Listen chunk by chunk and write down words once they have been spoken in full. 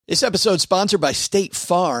This episode is sponsored by State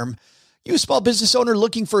Farm. You a small business owner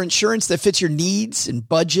looking for insurance that fits your needs and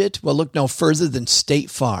budget? Well, look no further than State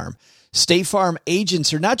Farm. State Farm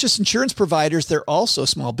agents are not just insurance providers, they're also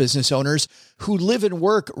small business owners who live and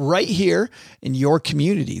work right here in your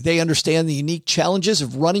community. They understand the unique challenges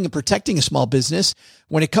of running and protecting a small business.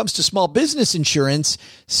 When it comes to small business insurance,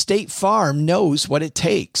 State Farm knows what it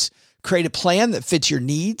takes. Create a plan that fits your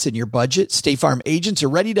needs and your budget. State Farm agents are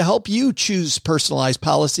ready to help you choose personalized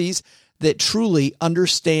policies that truly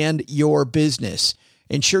understand your business.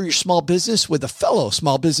 Insure your small business with a fellow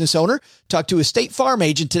small business owner. Talk to a State Farm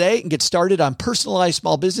agent today and get started on personalized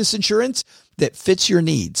small business insurance that fits your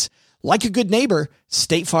needs. Like a good neighbor,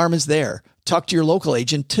 State Farm is there. Talk to your local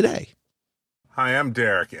agent today. Hi, I'm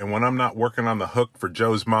Derek, and when I'm not working on the hook for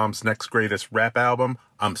Joe's mom's next greatest rap album,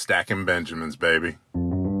 I'm stacking Benjamins, baby.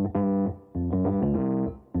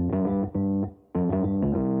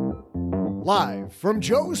 Live from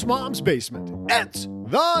Joe's mom's basement, it's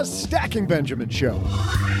the Stacking Benjamin Show.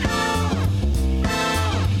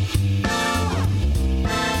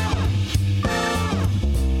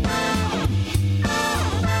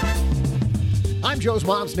 I'm Joe's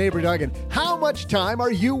mom's neighbor, Doug, and how much time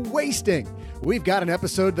are you wasting? We've got an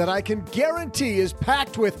episode that I can guarantee is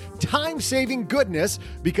packed with time-saving goodness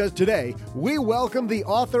because today we welcome the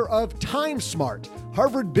author of Time Smart,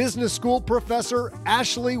 Harvard Business School professor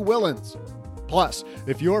Ashley Whillans. Plus,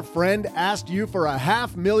 if your friend asked you for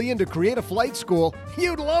 $500,000 to create a flight school,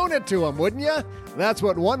 you'd loan it to him, wouldn't you? That's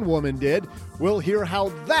what one woman did. We'll hear how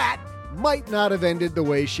that might not have ended the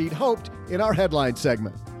way she'd hoped in our headline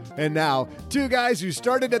segment. And now, two guys who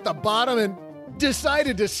started at the bottom and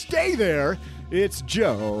decided to stay there. It's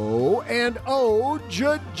Joe and O-G.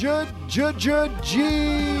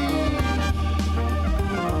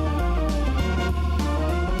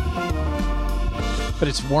 But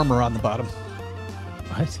it's warmer on the bottom.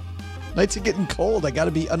 What? Nights are getting cold. I got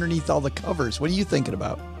to be underneath all the covers. What are you thinking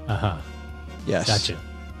about? Uh-huh. Yes. Gotcha.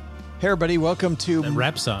 Hey, everybody. Welcome to... The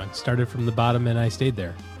rap song started from the bottom and I stayed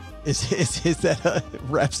there. Is that a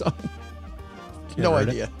rap song? No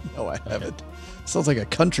idea. No, I haven't. Sounds like a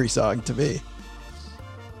country song to me.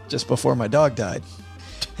 Just before my dog died.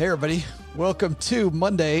 Hey, everybody. Welcome to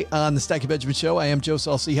Monday on the Stacking Benjamin Show. I am Joe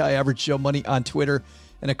Saul-Sehy, Average Joe Money on Twitter.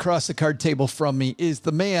 And across the card table from me is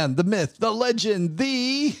the man, the myth, the legend,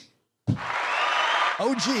 the OG.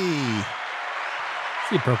 It's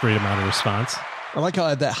the appropriate amount of response. I like how I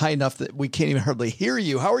had that high enough that we can't even hardly hear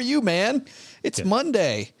you. How are you, man? It's good.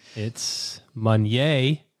 Monday. It's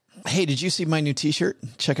Monday. Hey, did you see my new t-shirt?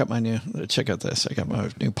 Check out this. I got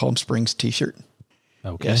my new Palm Springs t-shirt.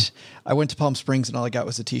 Okay. Yes. I went to Palm Springs and all I got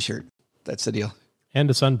was a t-shirt. That's the deal.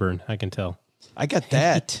 And a sunburn, I can tell. I got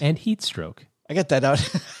that. And heat stroke. I got that out.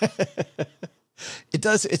 It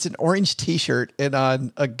does. It's an orange t-shirt and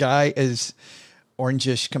on a guy as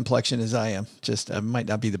orangish complexion as I am. Just might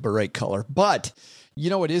not be the right color, but you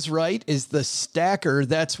know what is right is the Stacker.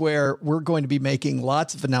 That's where we're going to be making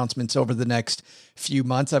lots of announcements over the next few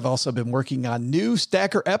months. I've also been working on new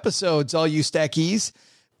Stacker episodes. All you Stackies,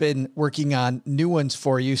 been working on new ones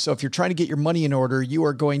for you. So if you're trying to get your money in order, you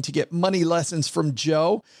are going to get money lessons from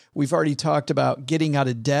Joe. We've already talked about getting out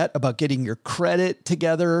of debt, about getting your credit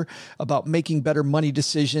together, about making better money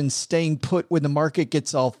decisions, staying put when the market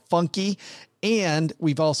gets all funky. And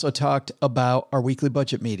we've also talked about our weekly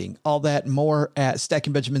budget meeting. All that and more at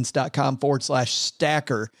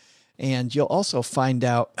stackingbenjamins.com/stacker. And you'll also find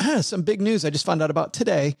out some big news I just found out about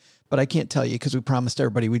today, but I can't tell you because we promised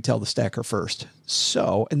everybody we'd tell the Stacker first.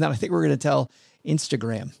 So, and then I think we're going to tell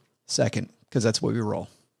Instagram second because that's the way we roll.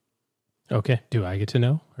 Okay. Do I get to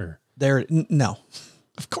know? Or no,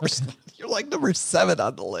 of course not. You're like number 7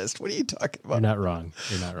 on the list. What are you talking about? You're not wrong.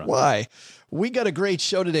 Why? We got a great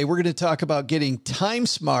show today. We're going to talk about getting time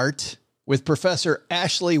smart with Professor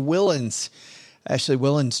Ashley Whillans. Ashley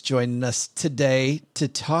Whillans joining us today to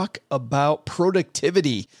talk about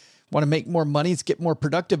productivity. Want to make more money? Let's get more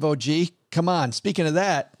productive, OG. Come on. Speaking of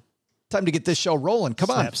that, time to get this show rolling. Come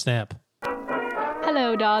on. Snap.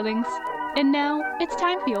 Hello, darlings. And now it's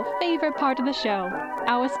time for your favorite part of the show,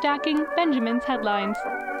 our Stacking Benjamin's headlines.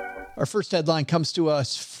 Our first headline comes to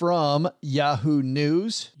us from Yahoo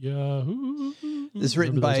News. Yahoo. This is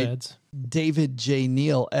written by David J.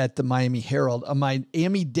 Neal at the Miami Herald. A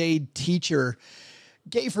Miami-Dade teacher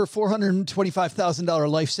gave her $425,000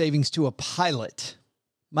 life savings to a pilot.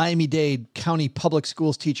 Miami-Dade County Public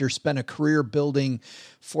Schools teacher spent a career building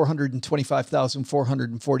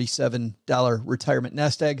 $425,447 retirement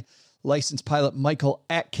nest egg. Licensed pilot Michael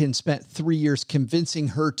Atkins spent 3 years convincing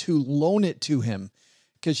her to loan it to him.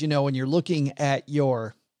 Because, you know, when you're looking at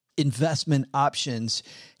your investment options,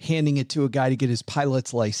 handing it to a guy to get his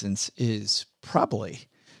pilot's license is probably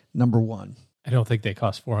number one. I don't think they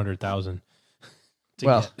cost $400,000.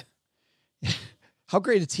 Well, how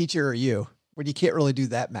great a teacher are you when you can't really do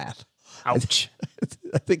that math? Ouch.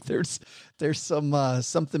 I think there's some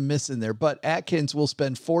something missing there. But Atkins will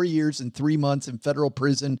spend 4 years and 3 months in federal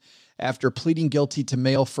prison after pleading guilty to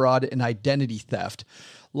mail fraud and identity theft.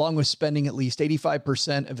 Along with spending at least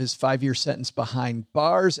 85% of his 5-year sentence behind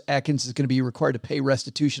bars, Atkins is going to be required to pay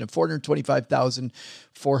restitution of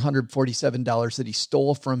 $425,447 that he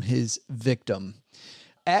stole from his victim.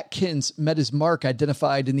 Atkins met his mark,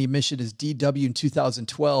 identified in the admission as DW in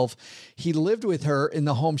 2012. He lived with her in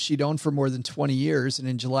the home she'd owned for more than 20 years. And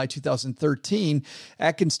in July 2013,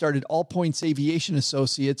 Atkins started All Points Aviation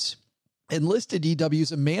Associates and listed DW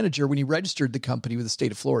as a manager when he registered the company with the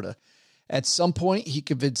state of Florida. At some point, he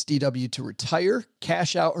convinced DW to retire,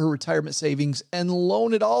 cash out her retirement savings, and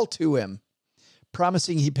loan it all to him,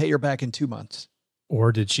 promising he'd pay her back in 2 months.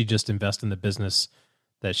 Or did she just invest in the business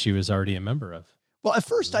that she was already a member of? Well, at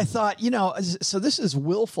first I thought, so this is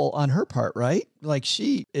willful on her part, right? Like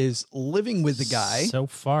she is living with the guy. So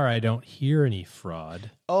far, I don't hear any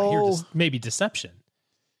fraud. I hear maybe deception.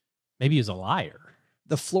 Maybe he's a liar.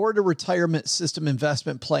 The Florida Retirement System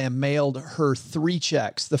Investment Plan mailed her 3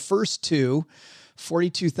 checks. The first 2,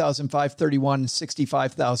 $42,531 and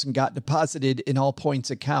 $65,000, got deposited in All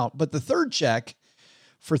Points account. But the third check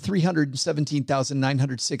for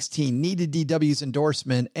 $317,916 needed DW's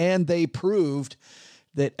endorsement, and they proved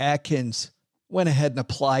that Atkins went ahead and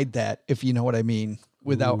applied that, if you know what I mean,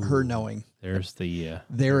 without her knowing. There's the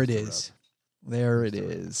there it is. There it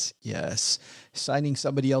is. Yes. Signing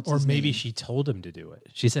somebody else's name. Or maybe she told him to do it.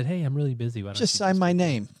 She said, hey, I'm really busy. Why don't just you sign my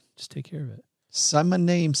name. Just take care of it. Sign my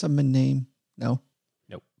name. No.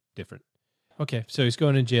 Nope. Different. Okay. So he's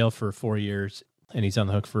going in jail for 4 years and he's on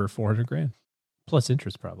the hook for $400,000 plus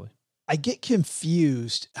interest probably. I get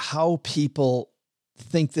confused how people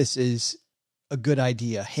think this is a good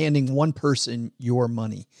idea. Handing one person your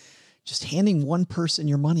money. Just handing one person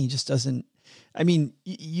your money just doesn't. I mean,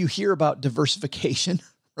 you hear about diversification,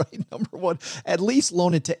 right? Number one, at least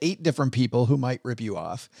loan it to 8 different people who might rip you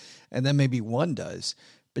off. And then maybe one does.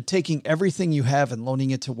 But taking everything you have and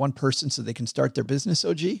loaning it to one person so they can start their business,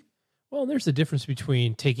 OG? Well, there's a difference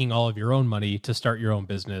between taking all of your own money to start your own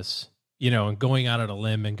business, and going out on a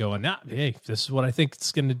limb and going, hey, this is what I think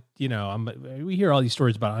it's going to, we hear all these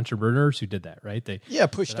stories about entrepreneurs who did that, right? They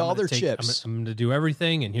pushed all their chips. I'm going to do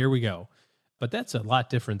everything and here we go. But that's a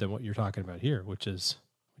lot different than what you're talking about here, which is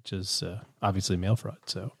obviously mail fraud.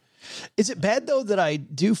 So, is it bad though that I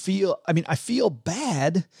feel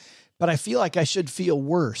bad, but I feel like I should feel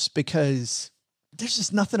worse because there's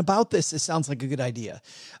just nothing about this that sounds like a good idea.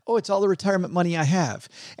 Oh, it's all the retirement money I have.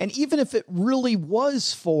 And even if it really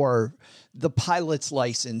was for the pilot's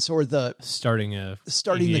license or the starting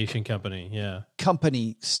aviation company,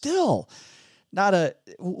 company, still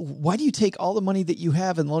why do you take all the money that you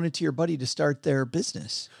have and loan it to your buddy to start their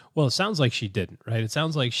business? Well, it sounds like she didn't, right? It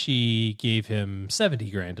sounds like she gave him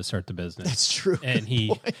 $70,000 to start the business. That's true. And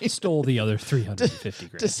he stole the other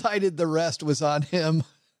 $350,000. Decided the rest was on him.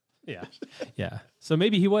 Yeah. Yeah. So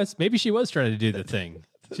maybe she was trying to do the thing.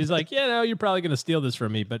 She's like, you're probably going to steal this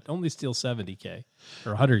from me, but only steal $70,000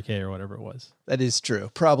 or $100,000 or whatever it was. That is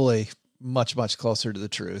true. Probably much, much closer to the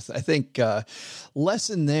truth. I think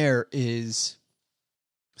lesson there is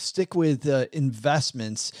stick with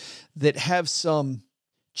investments that have some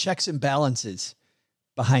checks and balances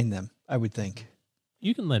behind them, I would think.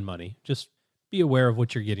 You can lend money. Just be aware of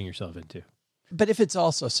what you're getting yourself into. But if it's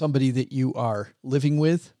also somebody that you are living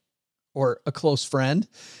with or a close friend,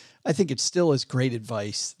 I think it still is great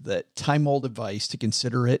advice, that time-old advice, to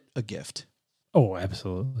consider it a gift. Oh,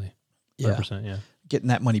 absolutely. 100%, yeah. Getting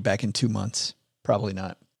that money back in 2 months, probably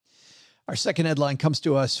not. Our second headline comes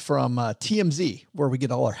to us from TMZ, where we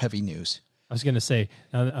get all our heavy news. I was going to say,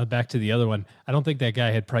 back to the other one, I don't think that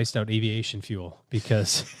guy had priced out aviation fuel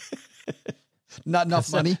because... Not enough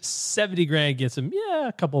money? $70,000 gets him,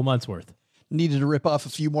 a couple of months worth. Needed to rip off a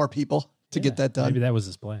few more people to get that done. Maybe that was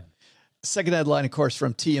his plan. Second headline, of course,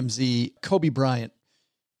 from TMZ, Kobe Bryant.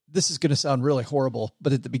 This is going to sound really horrible,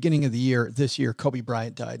 but at the beginning of the year, this year, Kobe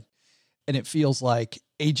Bryant died. And it feels like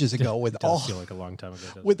ages ago feel like a long time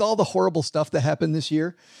ago. With all the horrible stuff that happened this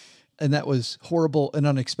year. And that was horrible and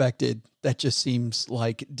unexpected. That just seems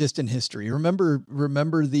like distant history. Remember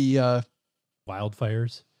the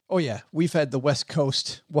wildfires? Oh yeah. We've had the West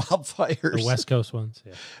Coast wildfires. The West Coast ones.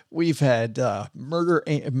 Yeah. We've had murder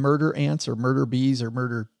ants or murder bees or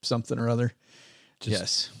murder something or other.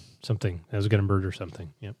 Something that was going to murder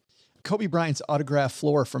something. Yep. Kobe Bryant's autographed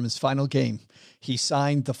floor from his final game. He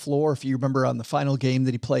signed the floor. If you remember on the final game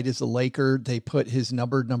that he played as a Laker, they put his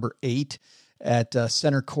number 8 at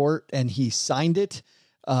center court, and he signed it.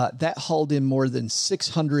 That hauled in more than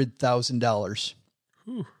 $600,000.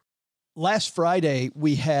 Last Friday,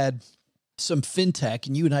 we had some fintech,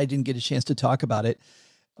 and you and I didn't get a chance to talk about it.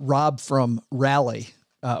 Rob from Rally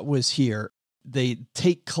was here. They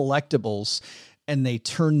take collectibles and they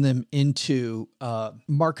turn them into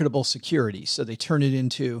marketable securities. So they turn it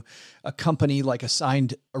into a company like a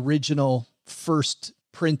signed original first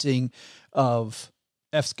printing of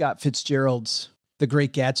F. Scott Fitzgerald's The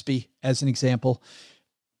Great Gatsby, as an example.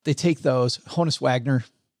 They take those, Honus Wagner,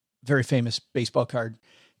 very famous baseball card,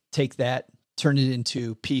 take that, turn it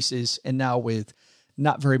into pieces, and now with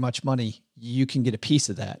not very much money, you can get a piece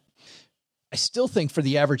of that. I still think for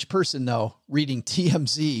the average person, though, reading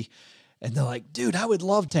TMZ, and they're like, dude, I would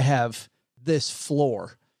love to have this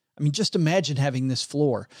floor. I mean, just imagine having this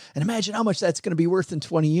floor, and imagine how much that's going to be worth in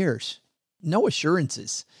 20 years. No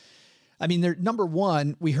assurances. I mean, number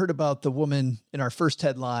one, we heard about the woman in our first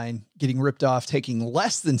headline getting ripped off, taking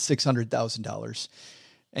less than $600,000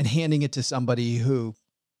 and handing it to somebody who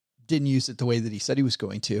didn't use it the way that he said he was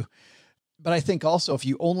going to. But I think also if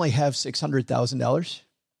you only have $600,000,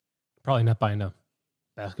 probably not buying a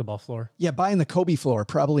basketball floor. Yeah, buying the Kobe floor,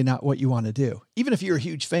 probably not what you want to do, even if you're a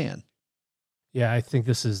huge fan. Yeah, I think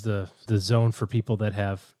this is the zone for people that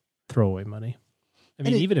have throwaway money. I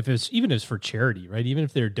mean, even if it's for charity, right? Even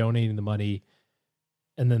if they're donating the money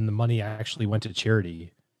and then the money actually went to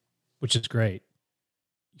charity, which is great.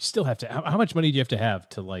 You still have to, how much money do you have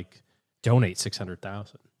to like donate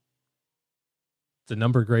 600,000? It's a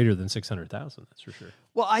number greater than 600,000. That's for sure.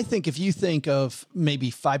 Well, I think if you think of maybe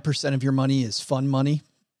 5% of your money is fun money,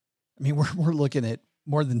 I mean, we're looking at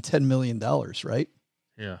more than $10 million, right?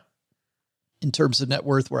 Yeah. In terms of net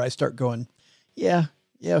worth, where I start going, yeah,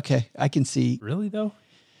 okay, I can see. Really though?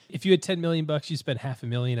 If you had $10 million, you spend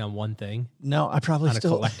 $500,000 on one thing. No, I probably on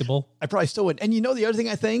still a collectible. I probably still would. And you know, the other thing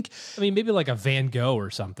I think, I mean, maybe like a Van Gogh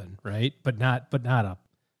or something, right? But not a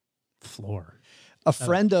floor. A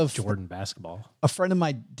friend of Jordan basketball. A friend of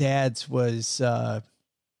my dad's was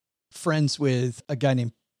friends with a guy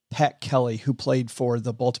named Pat Kelly, who played for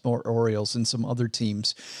the Baltimore Orioles and some other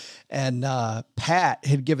teams. And Pat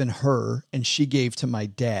had given her, and she gave to my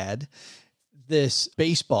dad, this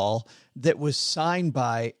baseball that was signed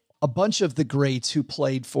by a bunch of the greats who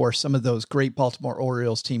played for some of those great Baltimore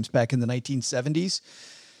Orioles teams back in the 1970s.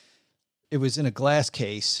 It was in a glass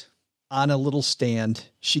case on a little stand.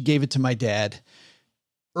 She gave it to my dad.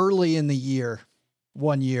 Early in the year,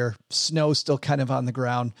 one year, snow still kind of on the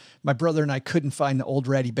ground. My brother and I couldn't find the old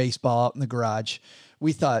ratty baseball out in the garage.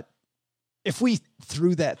 We thought if we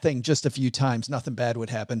threw that thing just a few times, nothing bad would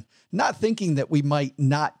happen. Not thinking that we might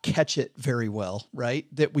not catch it very well, right?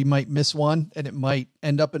 That we might miss one and it might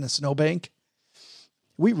end up in a snowbank.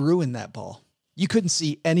 We ruined that ball. You couldn't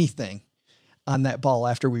see anything on that ball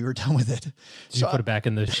after we were done with it. Did you put it back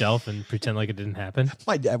in the shelf and pretend like it didn't happen?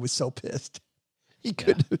 My dad was so pissed. He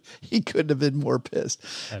couldn't have been more pissed.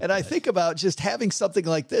 And I think about just having something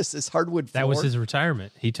like this hardwood floor. That was his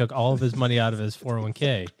retirement. He took all of his money out of his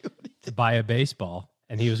 401k to buy a baseball,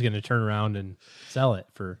 and he was going to turn around and sell it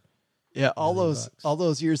for all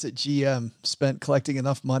those years at GM spent collecting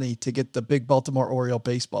enough money to get the big Baltimore Oriole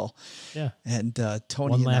baseball. Yeah. And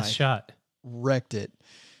Tony one and last I shot wrecked it.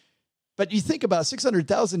 But you think about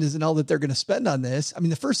 600,000 isn't all that they're going to spend on this. I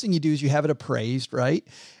mean, the first thing you do is you have it appraised, right?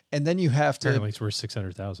 And then you have to. Apparently, it's worth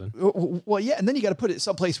 600,000. Well, yeah, and then you got to put it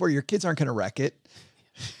someplace where your kids aren't going to wreck it,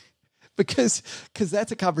 because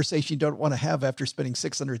that's a conversation you don't want to have after spending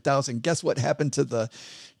 600,000. Guess what happened to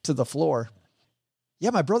the floor? Yeah,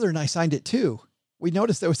 my brother and I signed it too. We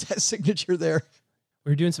noticed there was that signature there.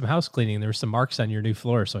 We were doing some house cleaning. There were some marks on your new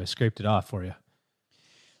floor, so I scraped it off for you.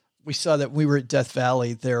 We saw that when we were at Death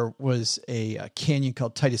Valley, there was a canyon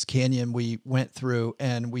called Titus Canyon we went through,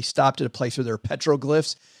 and we stopped at a place where there were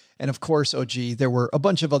petroglyphs. And of course, OG, there were a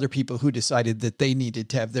bunch of other people who decided that they needed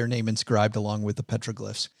to have their name inscribed along with the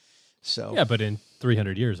petroglyphs. So yeah, but in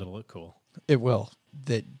 300 years, it'll look cool. It will.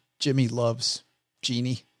 That Jimmy loves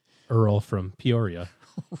Jeannie. Earl from Peoria.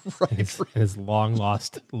 Right. And his long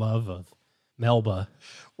lost love of Melba.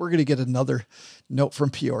 We're going to get another note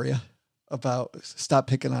from Peoria about stop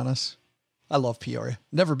picking on us. I love Peoria.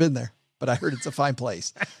 Never been there, but I heard it's a fine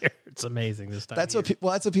place. It's amazing this time. That's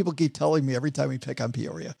what people keep telling me every time we pick on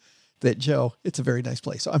Peoria, that Joe, it's a very nice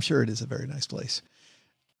place. So I'm sure it is a very nice place.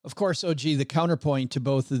 Of course, OG, the counterpoint to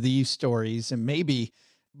both of these stories, and maybe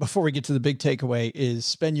before we get to the big takeaway, is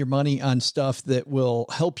spend your money on stuff that will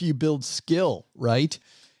help you build skill, right?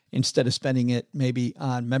 instead of spending it maybe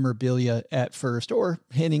on memorabilia at first or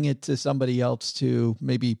handing it to somebody else to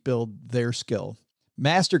maybe build their skill.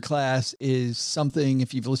 Masterclass is something,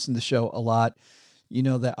 if you've listened to the show a lot, you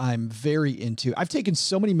know that I'm very into. I've taken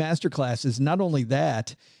so many masterclasses. Not only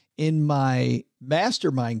that, in my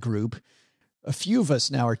mastermind group, a few of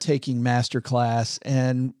us now are taking masterclass,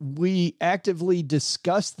 and we actively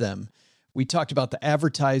discuss them. We talked about the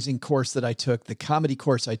advertising course that I took, the comedy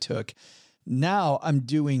course I took. Now I'm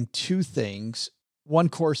doing two things. One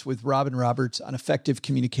course with Robin Roberts on effective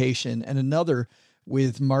communication and another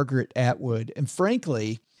with Margaret Atwood. And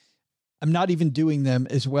frankly, I'm not even doing them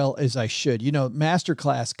as well as I should. You know,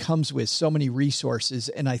 masterclass comes with so many resources,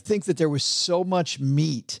 and I think that there was so much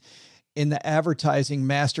meat in the advertising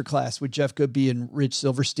masterclass with Jeff Goodby and Rich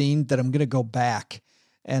Silverstein that I'm going to go back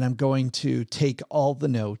and I'm going to take all the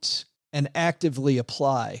notes and actively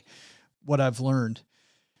apply what I've learned.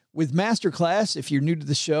 With masterclass, if you're new to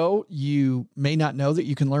the show, you may not know that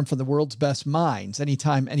you can learn from the world's best minds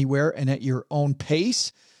anytime, anywhere, and at your own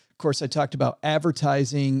pace. Of course, I talked about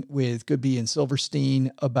advertising with Goodby and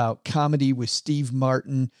Silverstein, about comedy with Steve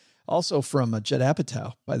Martin, also from Judd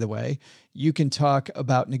Apatow, by the way. You can talk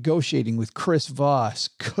about negotiating with Chris Voss,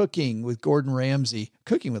 cooking with Gordon Ramsay,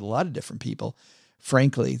 cooking with a lot of different people.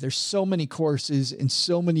 Frankly, there's so many courses in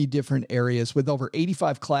so many different areas with over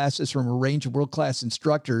 85 classes from a range of world-class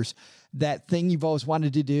instructors. That thing you've always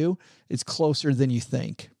wanted to do is closer than you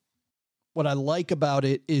think. What I like about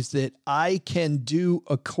it is that I can do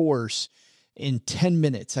a course in 10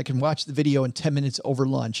 minutes. I can watch the video in 10 minutes over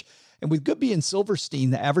lunch. And with Goodby and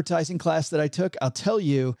Silverstein, the advertising class that I took, I'll tell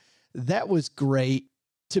you, that was great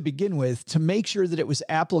to begin with, to make sure that it was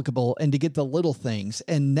applicable and to get the little things.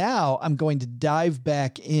 And now I'm going to dive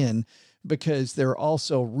back in because there are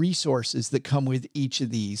also resources that come with each of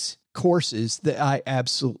these courses that I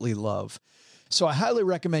absolutely love. So I highly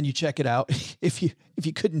recommend you check it out. If you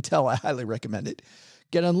couldn't tell, I highly recommend it.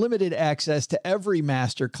 Get unlimited access to every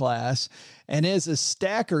masterclass. And as a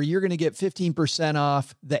stacker, you're going to get 15%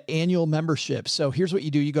 off the annual membership. So here's what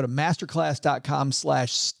you do. You go to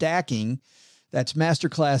masterclass.com/stacking. That's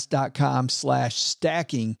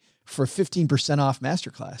masterclass.com/stacking for 15% off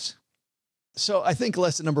masterclass. So I think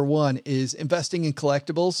lesson number one is investing in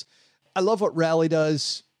collectibles. I love what Rally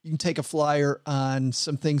does. You can take a flyer on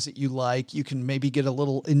some things that you like. You can maybe get a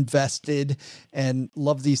little invested and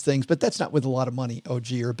love these things, but that's not with a lot of money,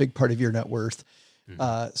 OG, or a big part of your net worth.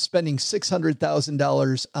 Spending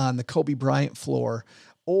 $600,000 on the Kobe Bryant floor,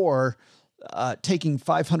 or taking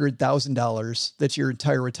 $500,000 that's your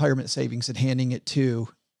entire retirement savings and handing it to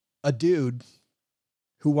a dude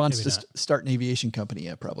who wants to start an aviation company.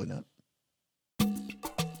 Yeah, probably not.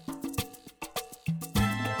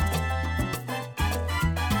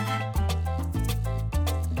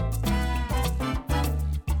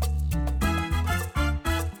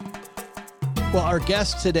 Well, our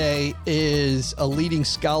guest today is a leading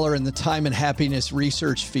scholar in the time and happiness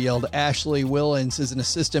research field. Ashley Whillans is an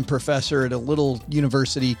assistant professor at a little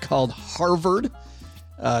university called Harvard.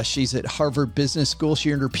 She's at Harvard Business School.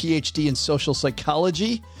 She earned her PhD in social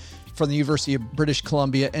psychology from the University of British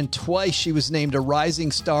Columbia, and twice she was named a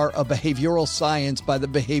rising star of behavioral science by the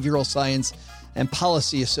Behavioral Science and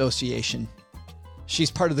Policy Association. She's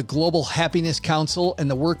part of the Global Happiness Council and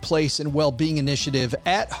the Workplace and Wellbeing Initiative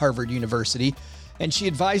at Harvard University, and she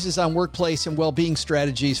advises on workplace and well-being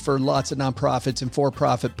strategies for lots of nonprofits and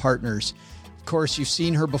for-profit partners. Of course, you've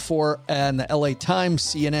seen her before in the LA Times,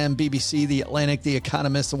 CNN, BBC, The Atlantic, The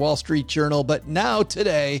Economist, The Wall Street Journal, but now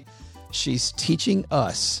today, she's teaching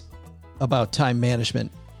us about time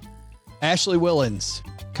management. Ashley Whillans,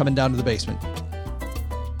 coming down to the basement.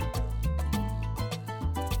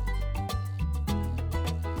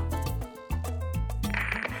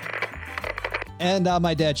 And on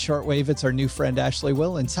my dad's shortwave, it's our new friend, Ashley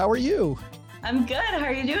Whillans. How are you? I'm good. How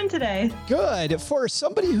are you doing today? Good. For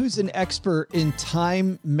somebody who's an expert in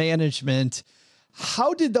time management,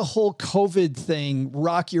 how did the whole COVID thing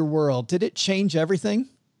rock your world? Did it change everything?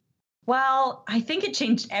 Well, I think it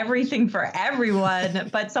changed everything for everyone,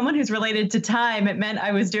 but someone who's related to time, it meant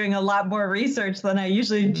I was doing a lot more research than I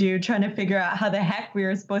usually do, trying to figure out how the heck we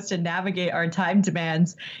were supposed to navigate our time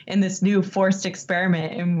demands in this new forced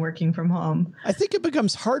experiment in working from home. I think it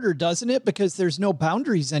becomes harder, doesn't it? Because there's no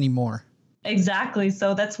boundaries anymore. Exactly.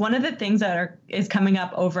 So that's one of the things that is coming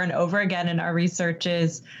up over and over again in our research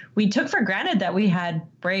is we took for granted that we had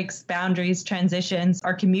breaks, boundaries, transitions.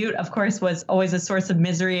 Our commute, of course, was always a source of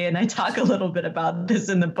misery. And I talk a little bit about this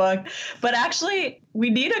in the book. But actually, we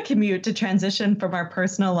need a commute to transition from our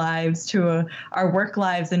personal lives to our work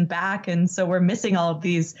lives and back. And so we're missing all of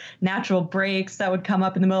these natural breaks that would come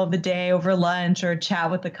up in the middle of the day over lunch or chat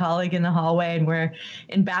with a colleague in the hallway. And we're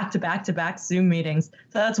in back-to-back Zoom meetings.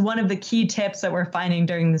 So that's one of the key tips that we're finding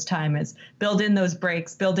during this time is build in those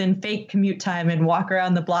breaks, build in fake commute time and walk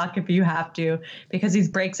around the block if you have to, because these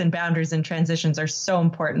breaks and boundaries and transitions are so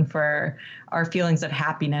important for our feelings of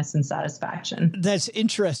happiness and satisfaction. That's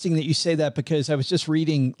interesting that you say that, because I was just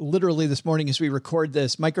reading literally this morning as we record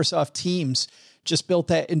this, Microsoft Teams just built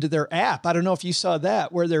that into their app. I don't know if you saw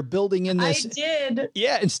that, where they're building in this. I did.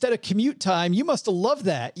 Yeah. Instead of commute time, you must have loved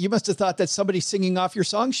that. You must have thought that somebody's singing off your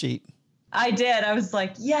song sheet. I did. I was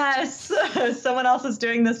like, yes, someone else is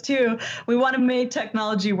doing this too. We want to make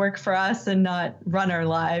technology work for us and not run our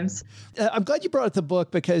lives. I'm glad you brought up the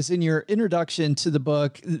book, because in your introduction to the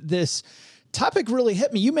book, this topic really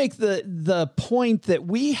hit me. You make the point that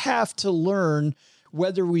we have to learn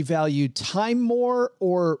whether we value time more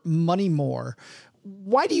or money more.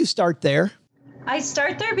 Why do you start there? I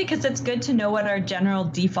start there because it's good to know what our general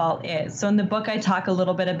default is. So in the book, I talk a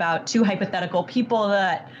little bit about two hypothetical people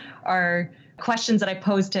that are questions that I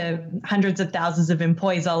pose to hundreds of thousands of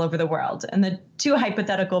employees all over the world. And the two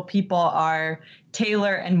hypothetical people are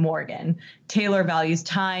Taylor and Morgan. Taylor values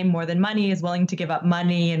time more than money, is willing to give up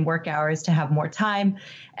money and work hours to have more time.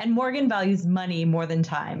 And Morgan values money more than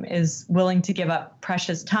time, is willing to give up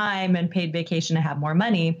precious time and paid vacation to have more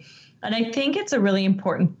money. And I think it's a really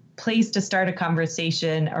important place to start a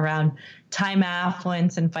conversation around time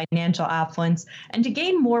affluence and financial affluence, and to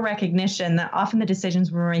gain more recognition that often the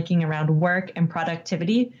decisions we're making around work and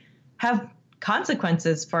productivity have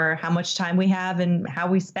consequences for how much time we have and how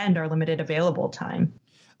we spend our limited available time.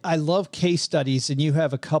 I love case studies, and you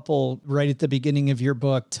have a couple right at the beginning of your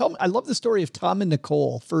book. Tell me, I love the story of Tom and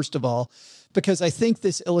Nicole, first of all, because I think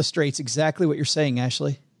this illustrates exactly what you're saying,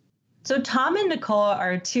 Ashley. So Tom and Nicole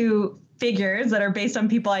are two figures that are based on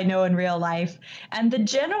people I know in real life. And the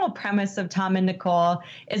general premise of Tom and Nicole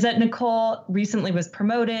is that Nicole recently was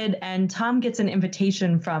promoted and Tom gets an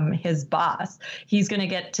invitation from his boss. He's going to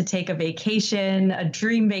get to take a vacation, a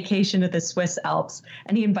dream vacation to the Swiss Alps,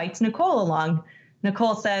 and he invites Nicole along.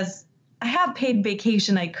 Nicole says, I have paid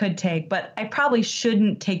vacation I could take, but I probably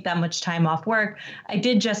shouldn't take that much time off work. I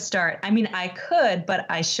did just start. I mean, I could, but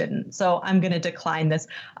I shouldn't. So I'm going to decline this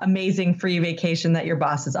amazing free vacation that your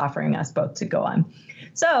boss is offering us both to go on.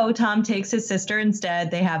 So Tom takes his sister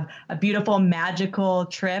instead. They have a beautiful, magical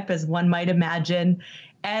trip, as one might imagine.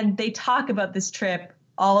 And they talk about this trip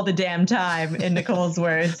all the damn time, in Nicole's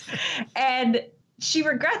words. And she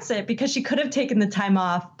regrets it because she could have taken the time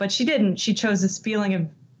off, but she didn't. She chose this feeling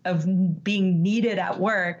of being needed at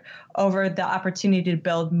work over the opportunity to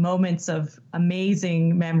build moments of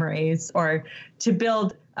amazing memories, or to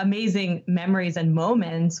build amazing memories and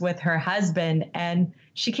moments with her husband. And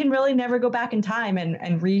she can really never go back in time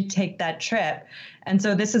and retake that trip. And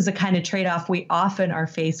so this is the kind of trade-off we often are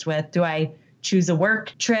faced with. Do I choose a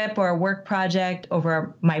work trip or a work project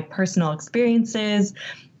over my personal experiences,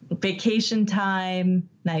 vacation time,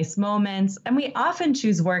 nice moments? And we often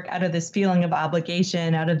choose work out of this feeling of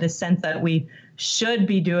obligation, out of this sense that we should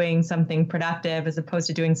be doing something productive as opposed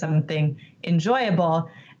to doing something enjoyable.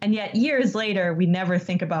 And yet years later, we never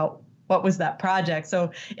think about what was that project.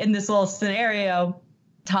 So in this little scenario,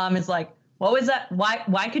 Tom is like, what was that?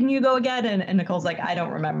 Why couldn't you go again? And Nicole's like, I don't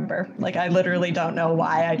remember. Like, I literally don't know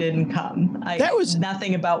why I didn't come. That was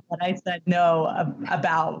nothing about what I said no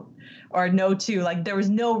about or no to. Like, there was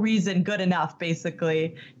no reason good enough,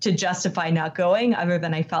 basically, to justify not going, other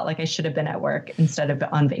than I felt like I should have been at work instead of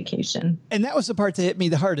on vacation. And that was the part that hit me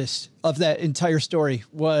the hardest of that entire story,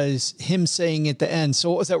 was him saying at the end, so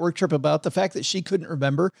what was that work trip about? The fact that she couldn't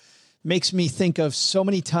remember makes me think of so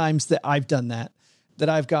many times that I've done that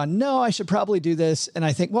I've gone, no, I should probably do this. And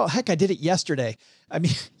I think, well, heck, I did it yesterday. I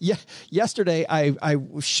mean, yesterday I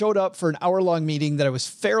showed up for an hour-long meeting that I was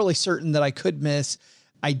fairly certain that I could miss.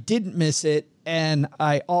 I didn't miss it. And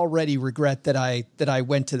I already regret that I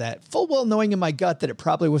went to that, full well knowing in my gut that it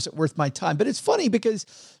probably wasn't worth my time. But it's funny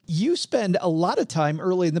because you spend a lot of time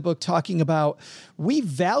early in the book talking about we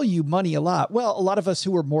value money a lot. Well, a lot of us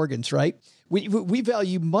who are Morgans, right? We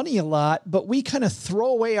value money a lot, but we kind of throw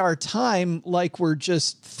away our time like we're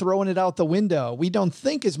just throwing it out the window. We don't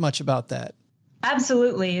think as much about that.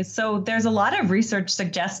 Absolutely. So there's a lot of research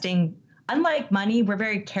suggesting, unlike money, we're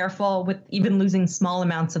very careful with even losing small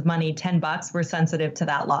amounts of money. $10, we're sensitive to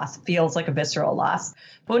that loss. Feels like a visceral loss.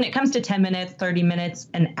 But when it comes to 10 minutes, 30 minutes,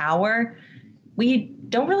 an hour, we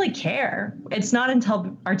don't really care. It's not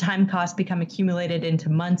until our time costs become accumulated into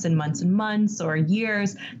months and months and months or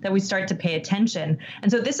years that we start to pay attention.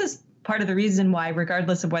 And so this is part of the reason why,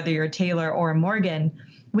 regardless of whether you're a Taylor or a Morgan,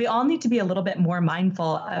 we all need to be a little bit more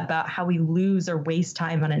mindful about how we lose or waste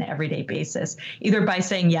time on an everyday basis, either by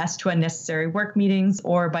saying yes to unnecessary work meetings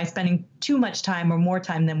or by spending too much time or more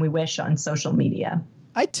time than we wish on social media.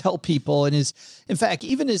 I tell people, in fact,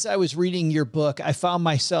 even as I was reading your book, I found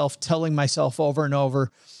myself telling myself over and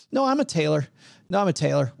over, no, I'm a Taylor. No, I'm a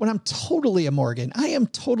Taylor. When I'm totally a Morgan, I am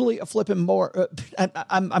totally a flipping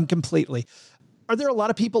I'm completely. Are there a lot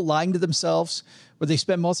of people lying to themselves where they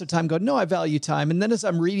spend most of the time going, no, I value time. And then as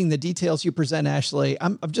I'm reading the details you present, Ashley,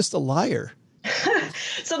 I'm just a liar.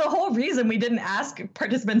 So the whole reason we didn't ask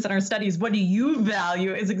participants in our studies, what do you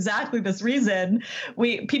value, is exactly this reason.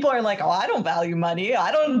 People are like, oh, I don't value money.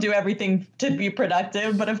 I don't do everything to be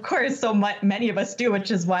productive. But of course, so many of us do,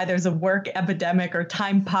 which is why there's a work epidemic or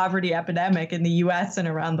time poverty epidemic in the US and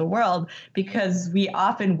around the world, because we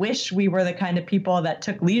often wish we were the kind of people that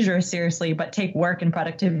took leisure seriously, but take work and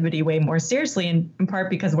productivity way more seriously, in part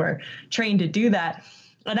because we're trained to do that.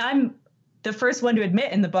 And I'm the first one to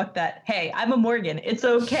admit in the book that, hey, I'm a Morgan. It's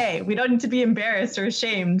okay. We don't need to be embarrassed or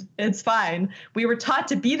ashamed. It's fine. We were taught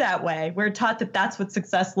to be that way. We're taught that that's what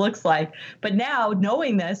success looks like. But now,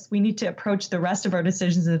 knowing this, we need to approach the rest of our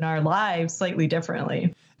decisions in our lives slightly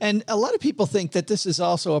differently. And a lot of people think that this is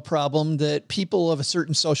also a problem that people of a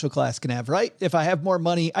certain social class can have, right? If I have more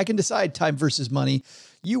money, I can decide time versus money.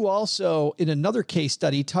 You also, in another case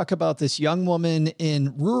study, talk about this young woman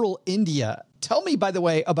in rural India. Tell me, by the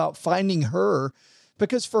way, about finding her,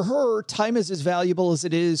 because for her, time is as valuable as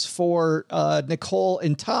it is for Nicole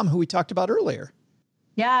and Tom, who we talked about earlier.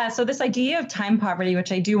 Yeah, so this idea of time poverty,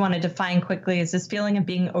 which I do want to define quickly, is this feeling of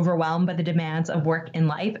being overwhelmed by the demands of work in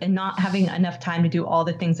life and not having enough time to do all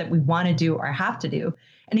the things that we want to do or have to do.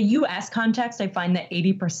 In a U.S. context, I find that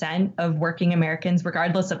 80% of working Americans,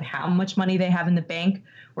 regardless of how much money they have in the bank,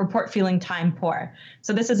 report feeling time poor.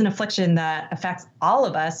 So this is an affliction that affects all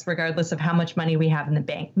of us, regardless of how much money we have in the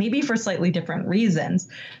bank, maybe for slightly different reasons.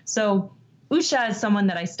 So Usha is someone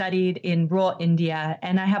that I studied in rural India,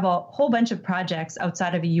 and I have a whole bunch of projects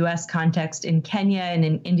outside of a U.S. context in Kenya and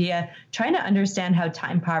in India, trying to understand how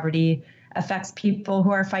time poverty affects people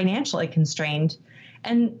who are financially constrained.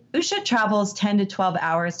 And Usha travels 10 to 12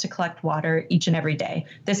 hours to collect water each and every day.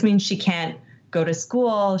 This means she can't go to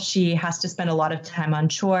school. She has to spend a lot of time on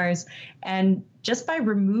chores. And just by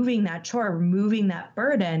removing that chore, removing that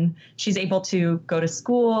burden, she's able to go to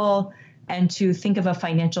school and to think of a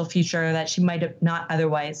financial future that she might have not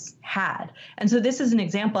otherwise had. And so this is an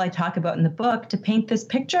example I talk about in the book to paint this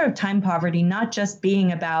picture of time poverty, not just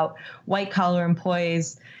being about white collar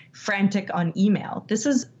employees frantic on email. This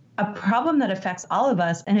is a problem that affects all of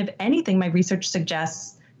us. And if anything, my research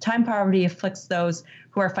suggests time poverty afflicts those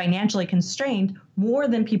who are financially constrained more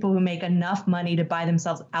than people who make enough money to buy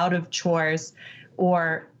themselves out of chores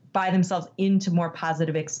or buy themselves into more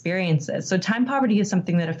positive experiences. So time poverty is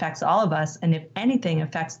something that affects all of us. And if anything,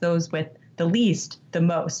 affects those with the least, the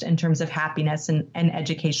most in terms of happiness and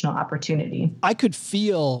educational opportunity. I could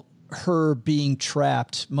feel her being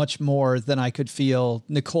trapped much more than I could feel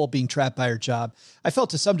Nicole being trapped by her job. I felt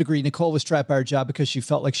to some degree Nicole was trapped by her job because she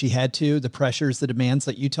felt like she had to, the pressures, the demands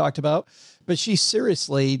that you talked about, but she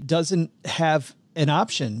seriously doesn't have an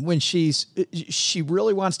option when she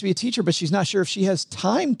really wants to be a teacher, but she's not sure if she has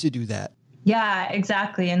time to do that. Yeah,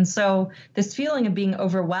 exactly. And so this feeling of being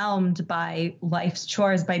overwhelmed by life's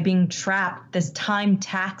chores, by being trapped, this time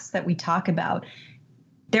tax that we talk about,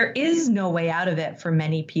 there is no way out of it for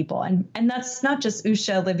many people. And that's not just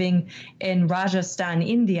Usha living in Rajasthan,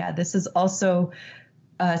 India. This is also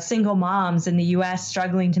single moms in the US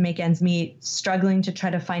struggling to make ends meet, struggling to try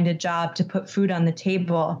to find a job to put food on the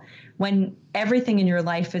table. When everything in your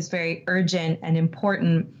life is very urgent and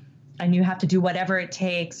important, and you have to do whatever it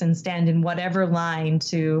takes and stand in whatever line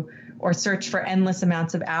or search for endless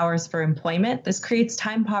amounts of hours for employment, this creates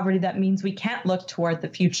time poverty that means we can't look toward the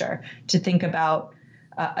future to think about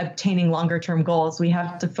obtaining longer term goals. We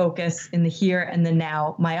have to focus in the here and the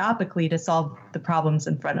now myopically to solve the problems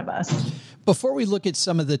in front of us. Before we look at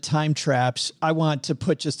some of the time traps, I want to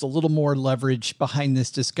put just a little more leverage behind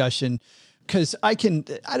this discussion, because I can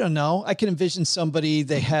envision somebody,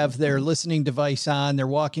 they have their listening device on, they're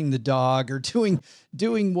walking the dog or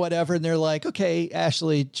doing whatever. And they're like, okay,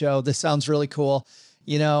 Ashley, Joe, this sounds really cool.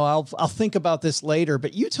 I'll think about this later.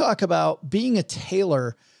 But you talk about being a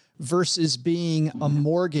Taylor versus being a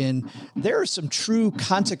Morgan. There are some true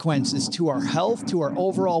consequences to our health, to our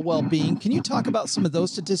overall well-being. Can you talk about some of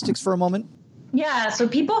those statistics for a moment? Yeah, so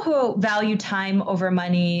people who value time over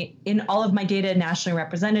money, in all of my data, nationally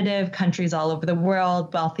representative, countries all over the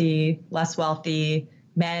world, wealthy, less wealthy,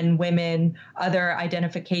 men, women, other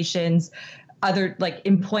identifications, other like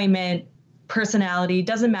employment, personality,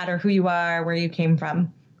 doesn't matter who you are, where you came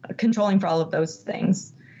from, controlling for all of those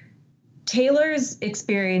things. Tailors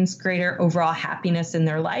experience greater overall happiness in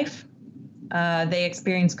their life. They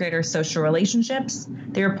experience greater social relationships.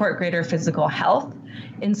 They report greater physical health.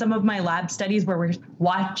 In some of my lab studies where we're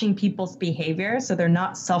watching people's behavior, so they're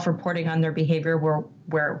not self-reporting on their behavior,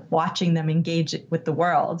 we're watching them engage with the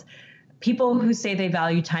world. People who say they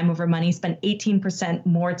value time over money spend 18%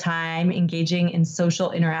 more time engaging in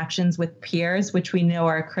social interactions with peers, which we know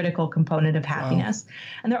are a critical component of happiness. Wow.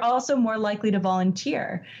 And they're also more likely to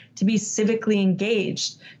volunteer, to be civically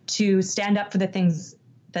engaged, to stand up for the things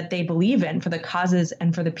that they believe in, for the causes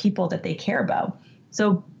and for the people that they care about.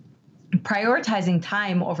 So prioritizing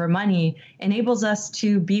time over money enables us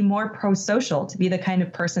to be more pro-social, to be the kind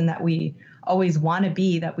of person that we always want to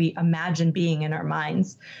be, that we imagine being in our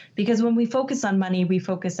minds. Because when we focus on money, we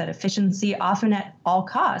focus at efficiency, often at all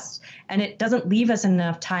costs, and it doesn't leave us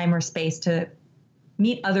enough time or space to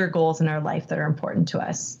meet other goals in our life that are important to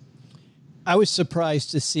us. I was surprised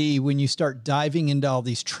to see when you start diving into all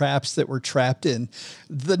these traps that we're trapped in,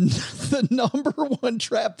 the number one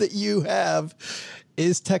trap that you have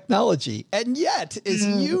is technology. And yet, as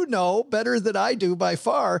you know better than I do by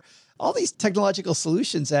far, all these technological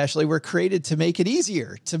solutions, Ashley, were created to make it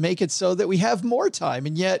easier, to make it so that we have more time.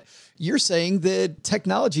 And yet you're saying that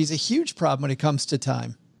technology is a huge problem when it comes to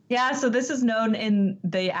time. Yeah, so this is known in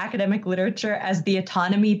the academic literature as the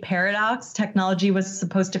autonomy paradox. Technology was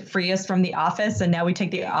supposed to free us from the office, and now we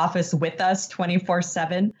take the office with us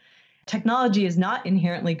 24/7. Technology is not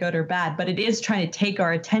inherently good or bad, but it is trying to take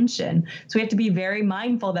our attention. So we have to be very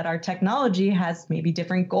mindful that our technology has maybe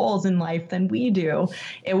different goals in life than we do.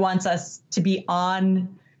 It wants us to be on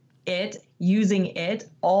it, using it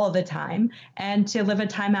all the time. And to live a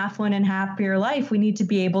time affluent and happier life, we need to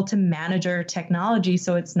be able to manage our technology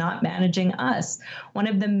so it's not managing us. One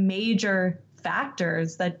of the major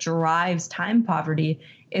factors that drives time poverty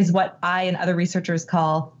is what I and other researchers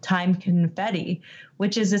call time confetti,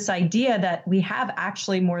 which is this idea that we have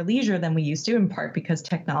actually more leisure than we used to, in part because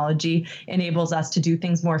technology enables us to do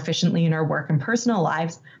things more efficiently in our work and personal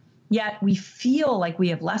lives. Yet we feel like we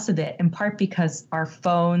have less of it, in part because our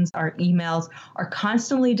phones, our emails are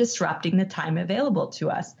constantly disrupting the time available to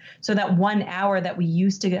us. So that 1 hour that we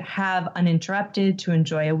used to have uninterrupted to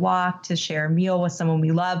enjoy a walk, to share a meal with someone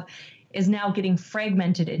we love, is now getting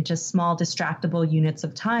fragmented into small distractible units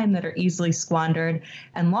of time that are easily squandered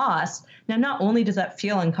and lost. Now, not only does that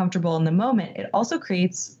feel uncomfortable in the moment, it also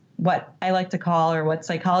creates what I like to call, or what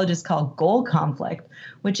psychologists call, goal conflict,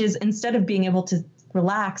 which is instead of being able to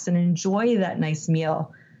relax and enjoy that nice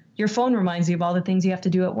meal, your phone reminds you of all the things you have to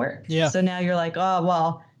do at work. Yeah. So now you're like, oh,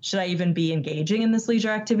 well, should I even be engaging in this leisure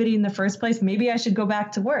activity in the first place? Maybe I should go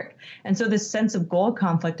back to work. And so this sense of goal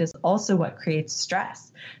conflict is also what creates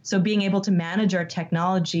stress. So being able to manage our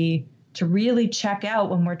technology to really check out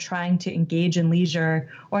when we're trying to engage in leisure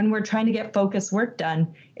or when we're trying to get focused work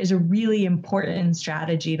done is a really important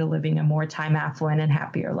strategy to living a more time affluent and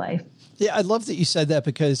happier life. Yeah, I love that you said that,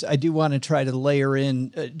 because I do want to try to layer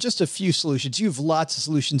in just a few solutions. You have lots of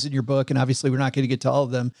solutions in your book, and obviously we're not going to get to all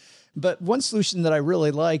of them. But one solution that I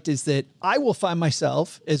really liked is that I will find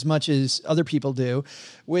myself, as much as other people do,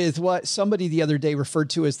 with what somebody the other day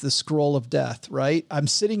referred to as the scroll of death, right? I'm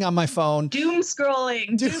sitting on my phone. Doom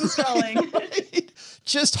scrolling. Right?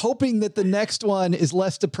 Just hoping that the next one is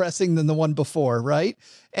less depressing than the one before, right?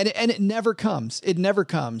 And it never comes. It never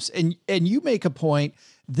comes. And you make a point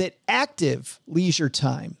that active leisure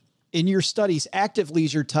time, in your studies, active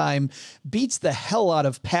leisure time beats the hell out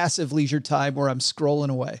of passive leisure time where I'm scrolling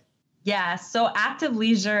away. Yeah. So active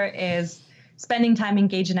leisure is spending time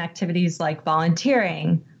engaged in activities like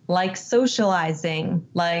volunteering, like socializing,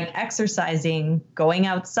 like exercising, going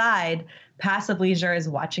outside. Passive leisure is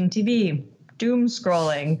watching TV, doom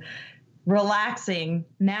scrolling, relaxing,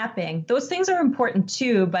 napping. Those things are important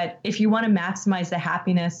too. But if you want to maximize the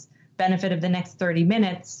happiness benefit of the next 30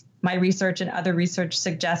 minutes, my research and other research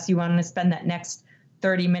suggests you want to spend that next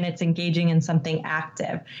 30 minutes engaging in something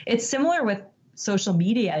active. It's similar with social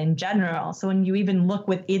media in general. So when you even look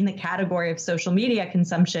within the category of social media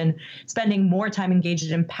consumption, spending more time engaged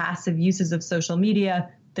in passive uses of social media,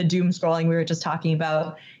 the doom scrolling we were just talking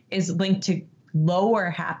about, is linked to lower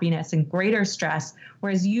happiness and greater stress,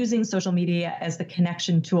 whereas using social media as the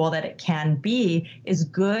connection tool that it can be is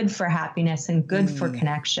good for happiness and good for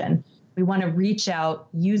connection. We want to reach out,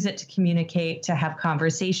 use it to communicate, to have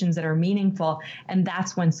conversations that are meaningful. And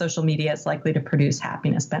that's when social media is likely to produce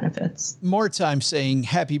happiness benefits. More time saying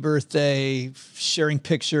happy birthday, sharing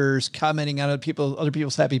pictures, commenting on other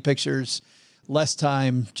people's happy pictures, less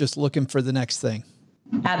time just looking for the next thing.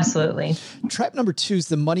 Absolutely. Trap number 2 is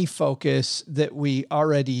the money focus that we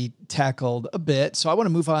already tackled a bit. So I want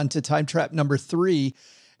to move on to time trap number 3,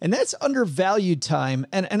 and that's undervalued time.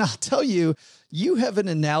 And I'll tell you, you have an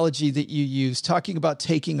analogy that you use talking about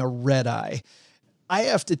taking a red eye. I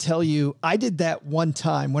have to tell you, I did that one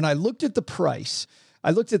time when I looked at the price.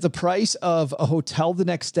 I looked at the price of a hotel the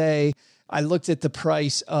next day. I looked at the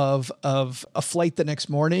price of a flight the next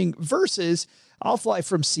morning versus I'll fly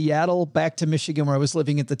from Seattle back to Michigan where I was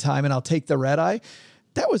living at the time and I'll take the red eye.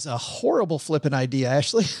 That was a horrible flipping idea,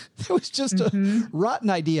 Ashley. That was just a rotten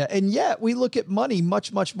idea. And yet we look at money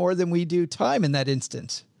much, much more than we do time in that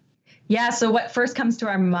instance. Yeah. So what first comes to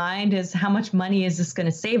our mind is how much money is this going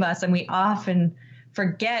to save us? And we often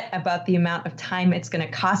forget about the amount of time it's going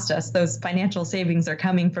to cost us. Those financial savings are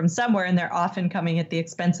coming from somewhere, and they're often coming at the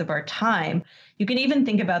expense of our time. You can even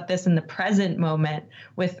think about this in the present moment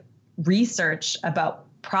with research about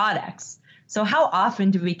products. So how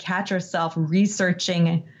often do we catch ourselves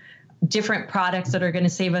researching different products that are going to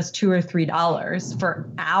save us $2 or $3 for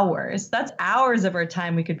hours? That's hours of our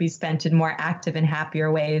time we could be spent in more active and happier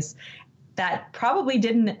ways that probably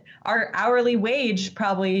didn't, our hourly wage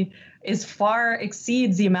probably is far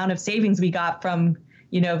exceeds the amount of savings we got from,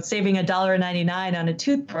 saving $1.99 on a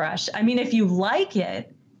toothbrush. I mean, if you like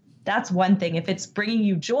it, that's one thing. If it's bringing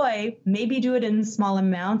you joy, maybe do it in small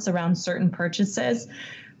amounts around certain purchases.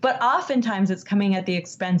 But oftentimes it's coming at the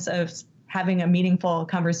expense of having a meaningful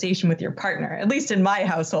conversation with your partner. At least in my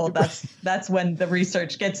household, that's when the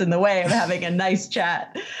research gets in the way of having a nice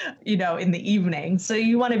chat, in the evening. So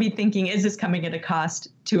you want to be thinking, is this coming at a cost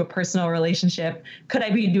to a personal relationship? Could I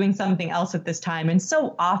be doing something else at this time? And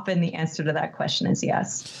so often the answer to that question is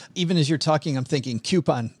yes. Even as you're talking, I'm thinking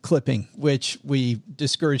coupon clipping, which we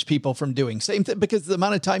discourage people from doing. Same thing, because the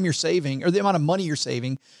amount of time you're saving or the amount of money you're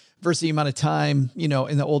saving versus the amount of time, in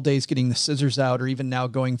the old days, getting the scissors out, or even now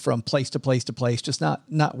going from place to place to place, just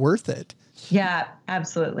not worth it. Yeah,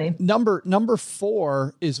 absolutely. Number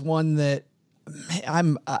 4 is one that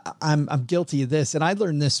I'm guilty of this. And I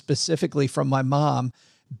learned this specifically from my mom.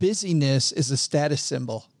 Busyness is a status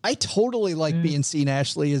symbol. I totally like being seen,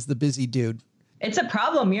 Ashley, as the busy dude. It's a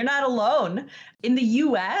problem. You're not alone. In the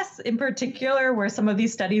US, in particular, where some of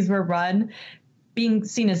these studies were run, being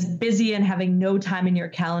seen as busy and having no time in your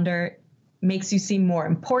calendar makes you seem more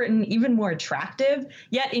important, even more attractive.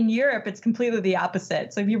 Yet in Europe, it's completely the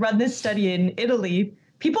opposite. So if you run this study in Italy,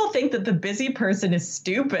 people think that the busy person is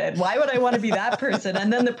stupid. Why would I want to be that person?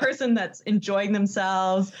 And then the person that's enjoying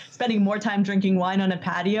themselves, spending more time drinking wine on a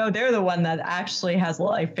patio, they're the one that actually has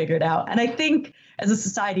life figured out. And I think as a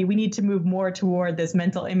society, we need to move more toward this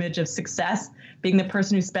mental image of success being the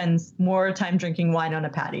person who spends more time drinking wine on a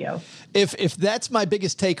patio. If that's my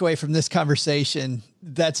biggest takeaway from this conversation,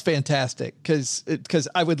 that's fantastic, because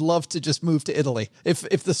I would love to just move to Italy. If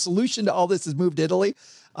the solution to all this is move to Italy,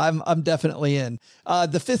 I'm definitely in.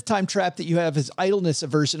 The 5th time trap that you have is idleness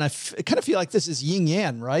aversion. I kind of feel like this is yin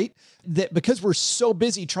yang, right? That because we're so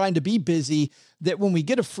busy trying to be busy, that when we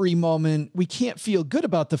get a free moment, we can't feel good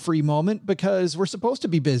about the free moment because we're supposed to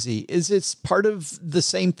be busy. Is it part of the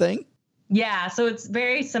same thing? Yeah, so it's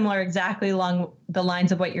very similar, exactly along the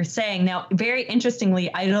lines of what you're saying. Now, very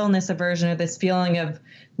interestingly, idleness aversion, or this feeling of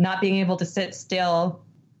not being able to sit still,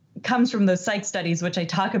 comes from those psych studies, which I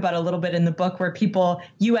talk about a little bit in the book, where people,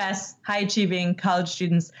 U.S. high-achieving college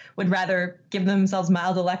students, would rather give themselves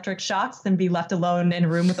mild electric shocks than be left alone in a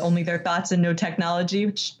room with only their thoughts and no technology,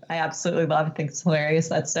 which I absolutely love. I think it's hilarious,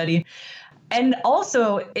 that study. And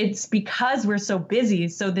also, it's because we're so busy.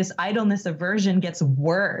 So this idleness aversion gets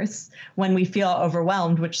worse when we feel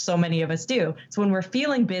overwhelmed, which so many of us do. So when we're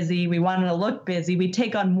feeling busy, we want to look busy. We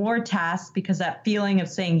take on more tasks because that feeling of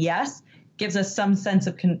saying yes gives us some sense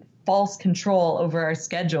of false control over our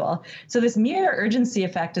schedule. So this mere urgency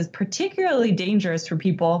effect is particularly dangerous for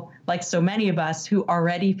people like so many of us who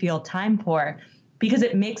already feel time poor, because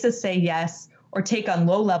it makes us say yes or take on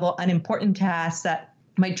low-level, unimportant tasks that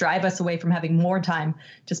might drive us away from having more time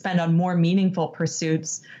to spend on more meaningful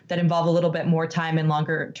pursuits that involve a little bit more time and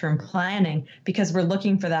longer term planning, because we're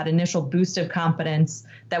looking for that initial boost of confidence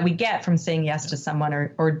that we get from saying yes to someone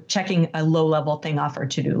or checking a low level thing off our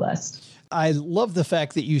to-do list. I love the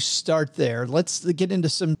fact that you start there. Let's get into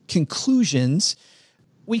some conclusions.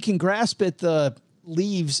 We can grasp at the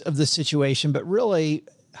leaves of the situation, but really,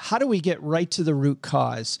 how do we get right to the root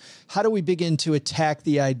cause? How do we begin to attack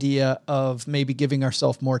the idea of maybe giving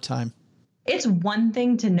ourselves more time? It's one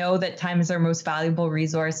thing to know that time is our most valuable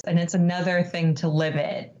resource, and it's another thing to live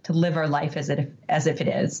it, to live our life as if it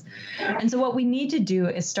is. And so what we need to do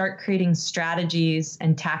is start creating strategies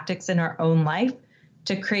and tactics in our own life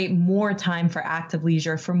to create more time for active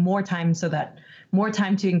leisure, for more time so that more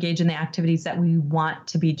time to engage in the activities that we want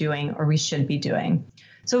to be doing or we should be doing.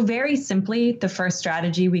 So very simply, the first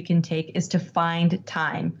strategy we can take is to find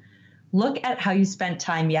time. Look at how you spent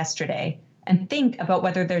time yesterday and think about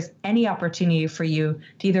whether there's any opportunity for you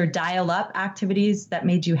to either dial up activities that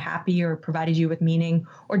made you happy or provided you with meaning,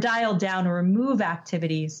 or dial down or remove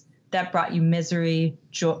activities that brought you misery,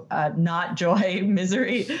 not joy,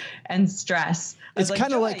 misery, and stress. It's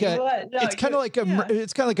kind of like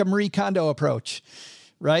a Marie Kondo approach,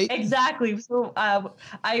 right? Exactly. So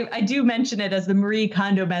I do mention it as the Marie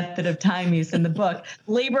Kondo method of time use in the book.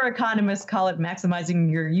 Labor economists call it maximizing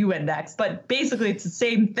your U index, but basically it's the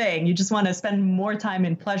same thing. You just want to spend more time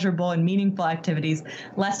in pleasurable and meaningful activities,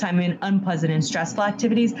 less time in unpleasant and stressful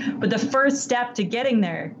activities. But the first step to getting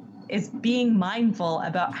there is being mindful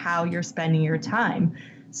about how you're spending your time.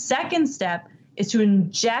 Second step is to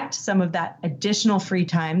inject some of that additional free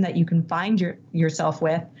time that you can find yourself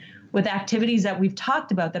with activities that we've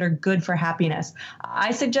talked about that are good for happiness.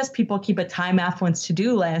 I suggest people keep a time affluence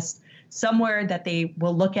to-do list somewhere that they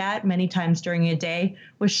will look at many times during a day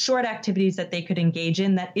with short activities that they could engage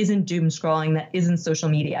in that isn't doom scrolling, that isn't social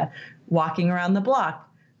media. Walking around the block,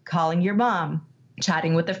 calling your mom,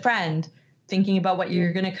 chatting with a friend, thinking about what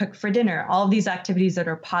you're going to cook for dinner, all of these activities that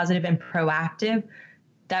are positive and proactive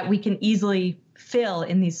that we can easily fill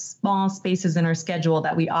in these small spaces in our schedule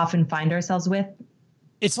that we often find ourselves with.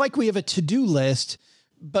 It's like we have a to-do list,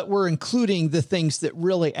 but we're including the things that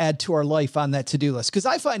really add to our life on that to-do list. Because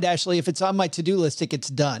I find, Ashley, if it's on my to-do list, it gets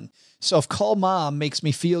done. So if call mom makes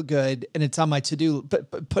me feel good and it's on my to-do,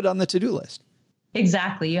 but put on the to-do list.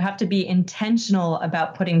 Exactly. You have to be intentional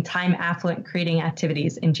about putting time affluent creating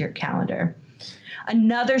activities into your calendar.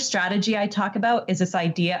 Another strategy I talk about is this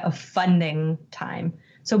idea of funding time.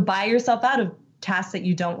 So buy yourself out of tasks that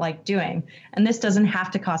you don't like doing. And this doesn't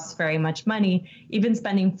have to cost very much money. Even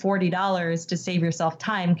spending $40 to save yourself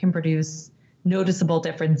time can produce noticeable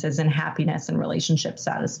differences in happiness and relationship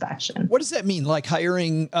satisfaction. What does that mean? Like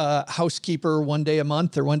hiring a housekeeper one day a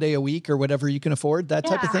month or one day a week or whatever you can afford, that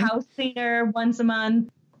type of thing? House cleaner once a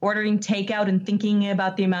month, ordering takeout and thinking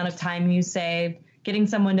about the amount of time you save, getting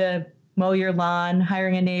someone to mow your lawn,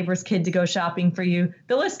 hiring a neighbor's kid to go shopping for you.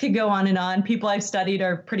 The list could go on and on. People I've studied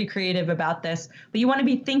are pretty creative about this, but you want to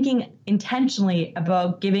be thinking intentionally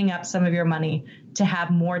about giving up some of your money to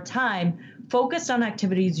have more time focused on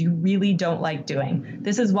activities you really don't like doing.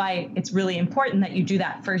 This is why it's really important that you do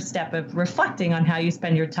that first step of reflecting on how you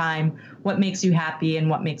spend your time, what makes you happy and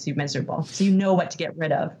what makes you miserable, so you know what to get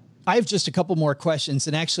rid of. I have just a couple more questions.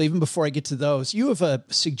 And actually, even before I get to those, you have a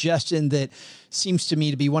suggestion that seems to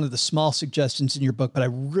me to be one of the small suggestions in your book, but I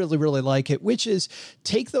really, really like it, which is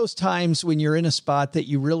take those times when you're in a spot that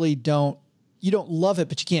you really don't love it,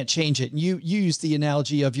 but you can't change it. And you use the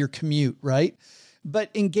analogy of your commute, right?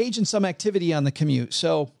 But engage in some activity on the commute.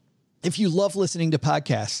 So if you love listening to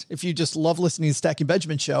podcasts, if you just love listening to the Stacking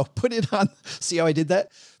Benjamin show, put it on. See how I did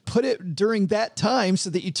that? Put it during that time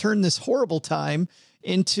so that you turn this horrible time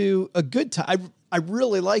into a good time. I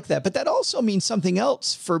really like that. But that also means something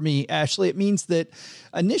else for me, Ashley. It means that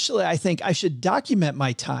initially I think I should document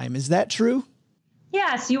my time. Is that true?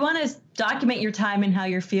 Yes, you want to document your time and how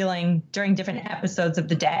you're feeling during different episodes of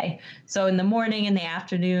the day. So in the morning, in the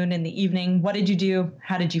afternoon, in the evening, what did you do?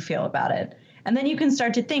 How did you feel about it? And then you can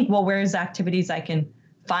start to think, well, where's activities I can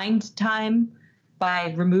find time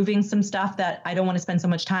by removing some stuff that I don't want to spend so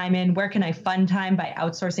much time in? Where can I fund time by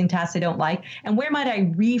outsourcing tasks I don't like? And where might I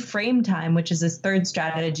reframe time, which is this third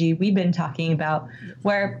strategy we've been talking about,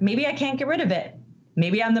 where maybe I can't get rid of it.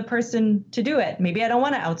 Maybe I'm the person to do it. Maybe I don't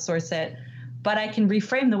want to outsource it, but I can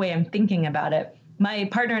reframe the way I'm thinking about it. My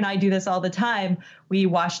partner and I do this all the time. We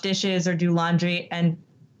wash dishes or do laundry and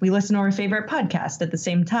we listen to our favorite podcast at the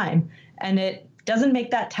same time. And it doesn't make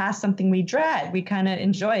that task something we dread. We kind of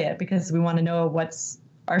enjoy it because we want to know what's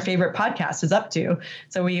our favorite podcast is up to.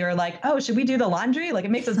 So we are like, oh, should we do the laundry? Like,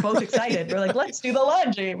 it makes us both excited. We're like, let's do the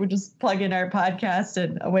laundry. We just plug in our podcast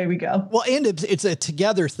and away we go. Well, and it's a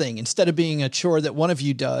together thing. Instead of being a chore that one of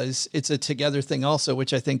you does, it's a together thing also,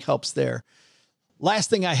 which I think helps there.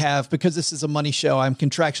 Last thing I have, because this is a money show, I'm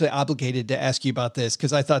contractually obligated to ask you about this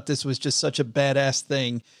because I thought this was just such a badass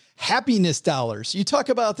thing. Happiness dollars. You talk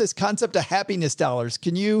about this concept of happiness dollars.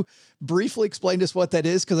 Can you briefly explain to us what that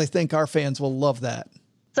is? Because I think our fans will love that.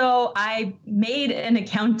 So I made an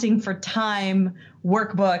accounting for time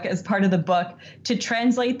workbook as part of the book to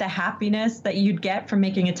translate the happiness that you'd get from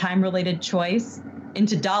making a time-related choice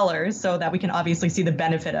into dollars so that we can obviously see the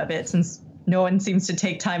benefit of it, since no one seems to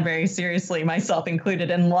take time very seriously, myself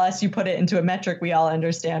included, unless you put it into a metric we all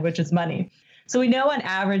understand, which is money. So we know on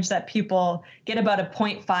average that people get about a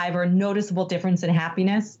 0.5 or noticeable difference in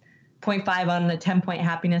happiness 0.5 on a 10-point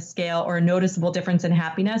happiness scale or a noticeable difference in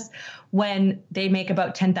happiness when they make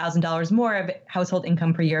about $10,000 more of household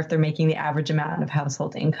income per year if they're making the average amount of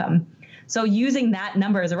household income. So using that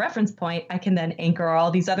number as a reference point, I can then anchor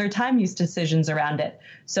all these other time use decisions around it.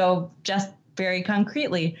 So just very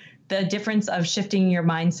concretely, the difference of shifting your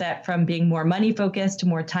mindset from being more money focused to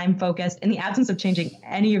more time focused in the absence of changing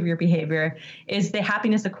any of your behavior is the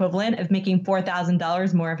happiness equivalent of making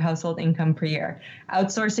 $4,000 more of household income per year.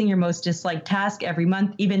 Outsourcing your most disliked task every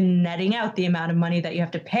month, even netting out the amount of money that you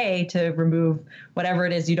have to pay to remove whatever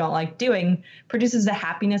it is you don't like doing, produces a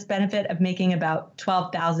happiness benefit of making about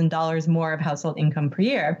 $12,000 more of household income per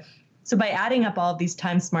year. So by adding up all of these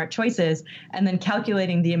time smart choices and then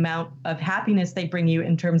calculating the amount of happiness they bring you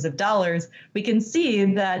in terms of dollars, we can see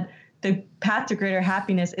that the path to greater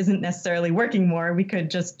happiness isn't necessarily working more. We could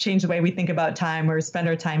just change the way we think about time or spend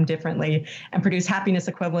our time differently and produce happiness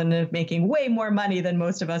equivalent of making way more money than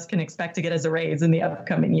most of us can expect to get as a raise in the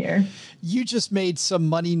upcoming year. You just made some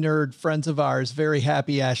money nerd friends of ours very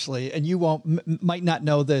happy, Ashley, and you might not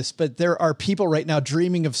know this, but there are people right now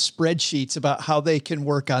dreaming of spreadsheets about how they can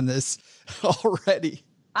work on this already.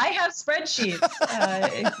 I have spreadsheets.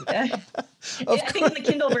 I think in the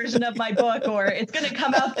Kindle version of my book, or it's going to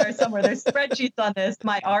come out there somewhere. There's spreadsheets on this.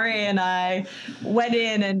 My RA and I went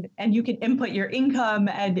in and you can input your income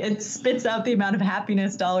and it spits out the amount of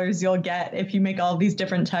happiness dollars you'll get if you make all these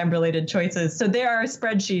different time-related choices. So there are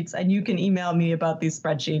spreadsheets and you can email me about these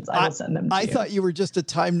spreadsheets. I will send them to you. I thought you were just a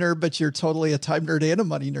time nerd, but you're totally a time nerd and a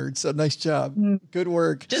money nerd. So nice job. Good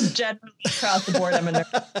work. Just generally across the board, I'm a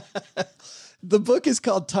nerd. The book is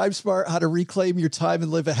called Time Smart, How to Reclaim Your Time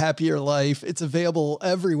and Live a Happier Life. It's available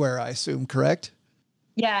everywhere, I assume, correct?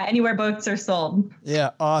 Yeah, anywhere books are sold.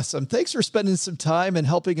 Yeah, awesome. Thanks for spending some time and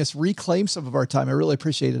helping us reclaim some of our time. I really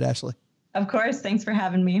appreciate it, Ashley. Of course. Thanks for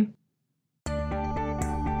having me.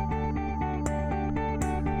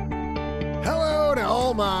 Hello to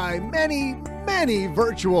all my many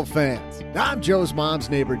virtual fans. I'm Joe's mom's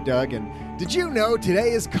neighbor, Doug, and did you know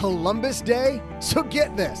today is Columbus Day? So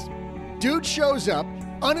get this. Dude shows up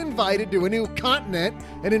uninvited to a new continent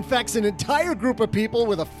and infects an entire group of people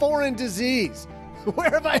with a foreign disease.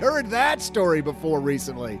 Where have I heard that story before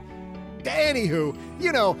recently? Anywho,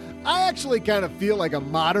 I actually kind of feel like a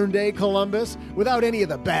modern-day Columbus, without any of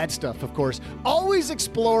the bad stuff, of course, always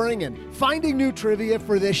exploring and finding new trivia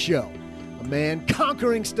for this show. A man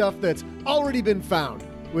conquering stuff that's already been found,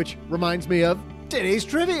 which reminds me of today's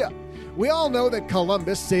trivia. We all know that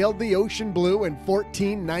Columbus sailed the ocean blue in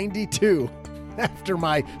 1492. After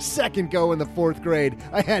my second go in the 4th grade,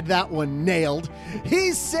 I had that one nailed.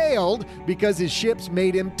 He sailed because his ships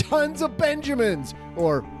made him tons of Benjamins,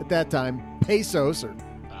 or at that time, pesos, or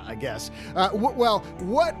I guess.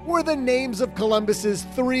 What were the names of Columbus's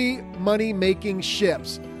 3 money-making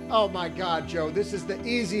ships? Oh my God, Joe, this is the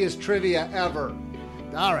easiest trivia ever.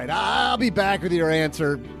 All right, I'll be back with your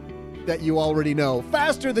answer that you already know,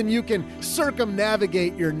 faster than you can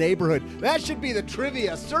circumnavigate your neighborhood. That should be the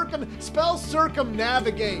trivia. Spell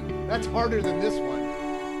circumnavigate. That's harder than this one.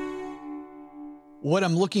 When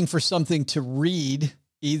I'm looking for something to read,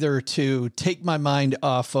 either to take my mind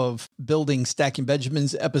off of building Stacking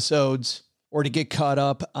Benjamins episodes or to get caught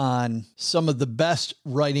up on some of the best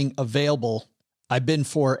writing available, I've been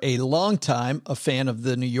for a long time a fan of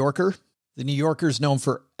The New Yorker. The New Yorker is known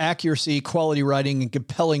for accuracy, quality writing, and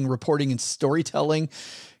compelling reporting and storytelling,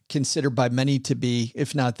 considered by many to be,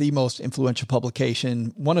 if not the most influential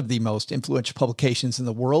publication, one of the most influential publications in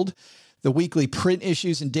the world. The weekly print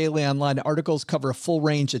issues and daily online articles cover a full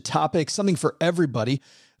range of topics, something for everybody.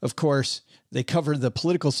 Of course, they cover the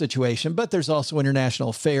political situation, but there's also international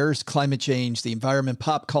affairs, climate change, the environment,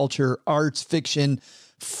 pop culture, arts, fiction,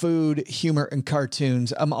 food, humor, and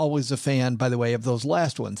cartoons. I'm always a fan, by the way, of those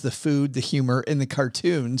last ones. The food, the humor, and the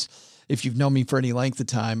cartoons, if you've known me for any length of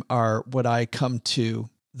time, are what I come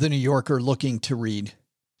to The New Yorker looking to read.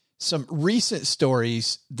 Some recent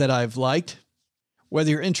stories that I've liked,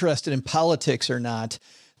 whether you're interested in politics or not,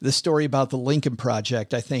 the story about the Lincoln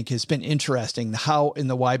Project, I think, has been interesting. The how and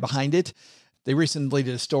the why behind it. They recently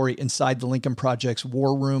did a story inside the Lincoln Project's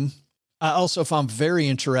war room. I also found very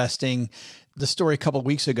interesting the story a couple of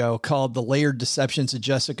weeks ago called The Layered Deceptions of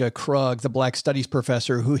Jessica Krug, the Black Studies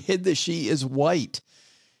professor who hid that she is white.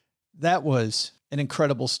 That was an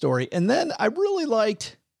incredible story. And then I really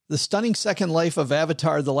liked The Stunning Second Life of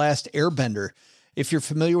Avatar: The Last Airbender. If you're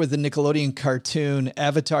familiar with the Nickelodeon cartoon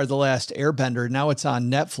Avatar: The Last Airbender, now it's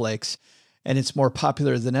on Netflix and it's more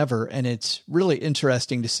popular than ever. And it's really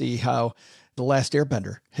interesting to see how The Last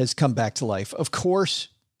Airbender has come back to life. Of course,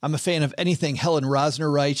 I'm a fan of anything Helen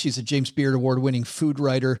Rosner writes. She's a James Beard Award-winning food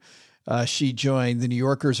writer. She joined The New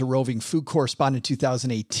Yorker as a roving food correspondent in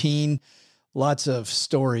 2018. Lots of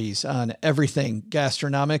stories on everything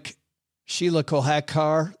gastronomic. Sheila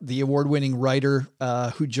Kolhatkar, the award-winning writer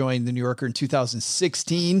who joined The New Yorker in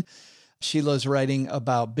 2016. Sheila's writing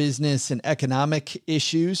about business and economic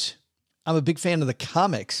issues. I'm a big fan of the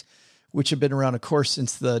comics, which have been around, of course,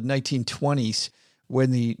 since the 1920s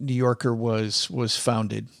when The New Yorker was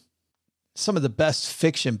founded. Some of the best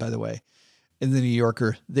fiction, by the way, in The New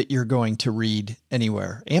Yorker that you're going to read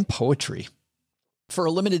anywhere, and poetry. For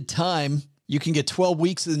a limited time, you can get 12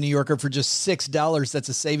 weeks of The New Yorker for just $6. That's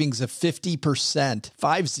a savings of 50%,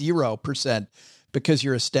 50%, because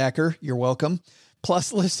you're a stacker. You're welcome.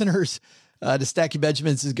 Plus, listeners to Stacking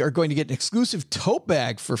Benjamins are going to get an exclusive tote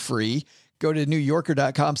bag for free. Go to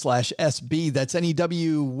newyorker.com/SB. That's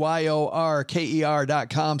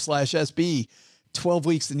NEWYORKER.com/SB. 12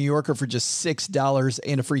 weeks of The New Yorker for just $6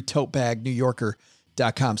 and a free tote bag.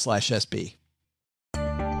 newyorker.com/SB.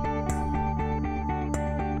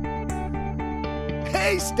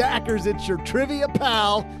 Hey, stackers, it's your trivia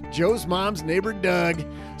pal, Joe's mom's neighbor, Doug.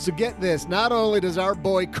 So get this, not only does our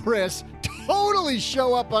boy Chris totally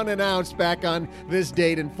show up unannounced back on this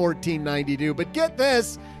date in 1492, but get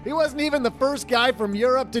this, he wasn't even the first guy from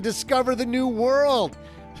Europe to discover the New World.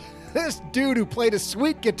 This dude who played a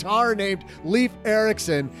sweet guitar named Leif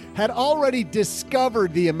Erikson had already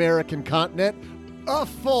discovered the American continent a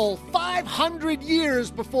full 500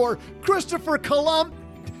 years before Christopher Columbus.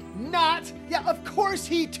 Of course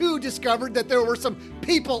he too discovered that there were some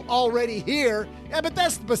people already here. Yeah, but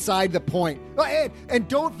that's beside the point. And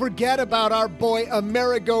don't forget about our boy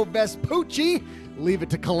Amerigo Vespucci. Leave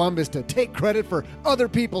it to Columbus to take credit for other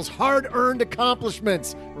people's hard-earned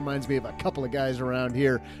accomplishments. Reminds me of a couple of guys around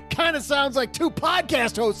here. Kind of sounds like two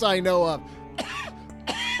podcast hosts I know of.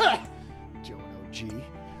 Joe and OG.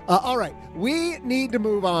 All right, we need to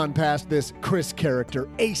move on past this Chris character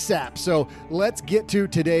ASAP. So let's get to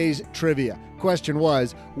today's trivia. Question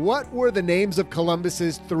was, what were the names of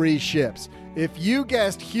Columbus's 3 ships? If you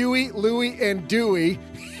guessed Huey, Louie, and Dewey,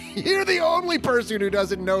 you're the only person who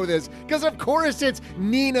doesn't know this, because of course it's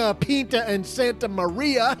Nina, Pinta, and Santa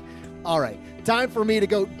Maria. All right, time for me to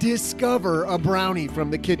go discover a brownie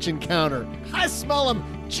from the kitchen counter. I smell them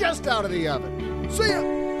just out of the oven. See ya!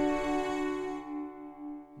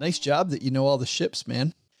 Nice job that you know all the ships,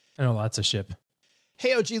 man. I know lots of ship.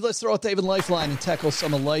 Hey, OG, let's throw out the Haven Lifeline and tackle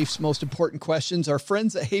some of life's most important questions. Our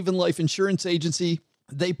friends at Haven Life Insurance Agency,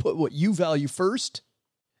 they put what you value first.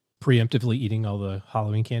 Preemptively eating all the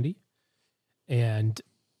Halloween candy and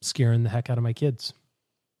scaring the heck out of my kids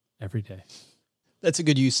every day. That's a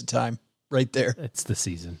good use of time right there. It's the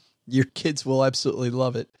season. Your kids will absolutely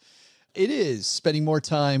love it. It is spending more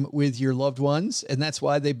time with your loved ones, and that's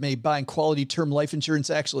why they've made buying quality term life insurance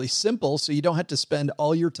actually simple, so you don't have to spend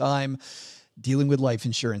all your time dealing with life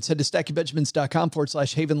insurance. Head to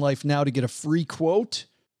stackingbenjamins.com/Haven Life now to get a free quote.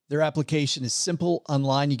 Their application is simple,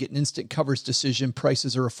 online. You get an instant coverage decision.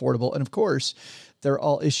 Prices are affordable. And of course, they're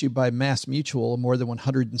all issued by Mass Mutual, a more than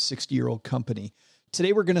 160-year-old company.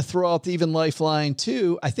 Today, we're going to throw out the Even Lifeline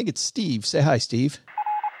to, I think it's Steve. Say hi, Steve.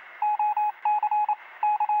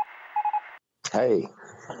 Hey,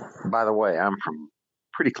 by the way, I'm from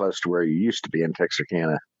pretty close to where you used to be in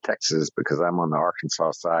Texarkana, Texas, because I'm on the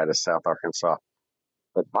Arkansas side of South Arkansas.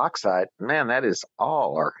 But bauxite, man, that is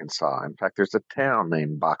all Arkansas. In fact, there's a town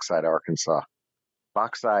named Bauxite, Arkansas.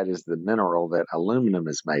 Bauxite is the mineral that aluminum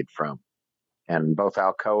is made from. And both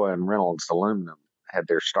Alcoa and Reynolds Aluminum had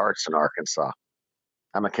their starts in Arkansas.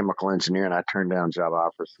 I'm a chemical engineer, and I turned down job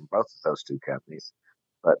offers from both of those two companies.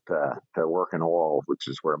 But to work in oil, which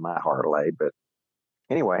is where my heart lay. But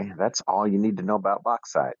anyway, that's all you need to know about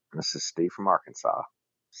bauxite. This is Steve from Arkansas,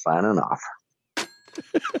 signing off.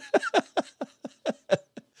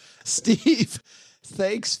 Steve,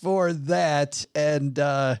 thanks for that. And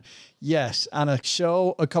yes, on a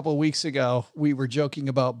show a couple of weeks ago, we were joking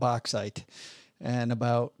about bauxite and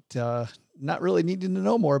about not really needing to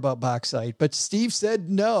know more about bauxite. But Steve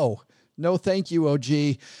said no. No, thank you,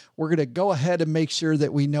 OG. We're going to go ahead and make sure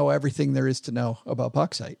that we know everything there is to know about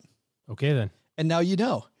bauxite. Okay, then. And now you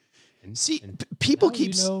know. See, people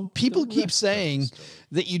keep saying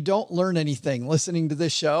that you don't learn anything listening to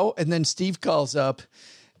this show, and then Steve calls up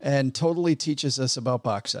and totally teaches us about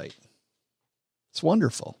bauxite. It's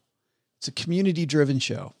wonderful. It's a community-driven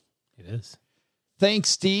show. It is. Thanks,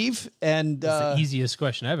 Steve. And it's the easiest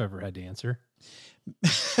question I've ever had to answer.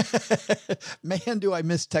 Man, do I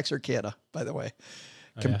miss Texarkana, by the way.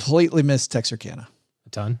 Oh, Completely miss Texarkana. A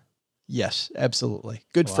ton? Yes, absolutely.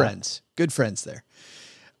 Good friends. Good friends there.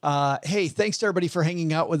 Hey, thanks to everybody for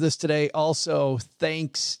hanging out with us today. Also,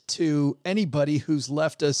 thanks to anybody who's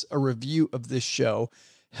left us a review of this show.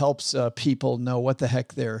 Helps people know what the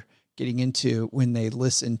heck they're getting into when they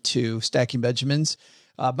listen to Stacking Benjamins.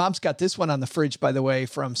 Mom's got this one on the fridge, by the way,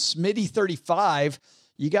 from Smitty35.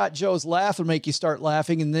 You got Joe's laugh will make you start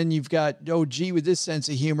laughing. And then you've got OG with this sense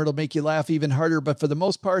of humor. It'll make you laugh even harder. But for the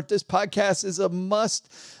most part, this podcast is a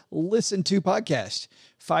must listen to podcast.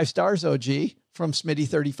 5 stars, OG, from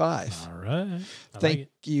Smitty35. All right. Thank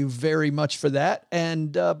you very much for that.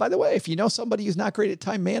 And by the way, if you know somebody who's not great at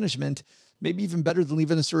time management, maybe even better than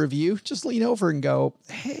leaving us a review, just lean over and go,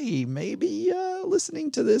 hey, maybe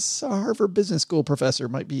listening to this Harvard Business School professor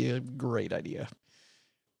might be a great idea.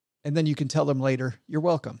 And then you can tell them later, you're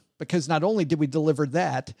welcome. Because not only did we deliver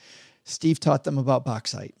that, Steve taught them about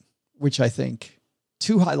bauxite, which I think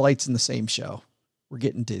 2 highlights in the same show. We're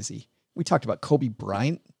getting dizzy. We talked about Kobe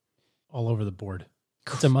Bryant. All over the board.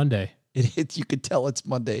 It's a Monday. You could tell it's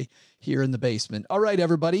Monday here in the basement. All right,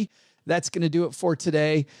 everybody. That's going to do it for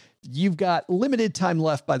today. You've got limited time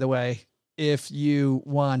left, by the way, if you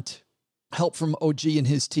want help from OG and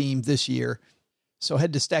his team this year. So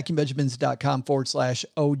head to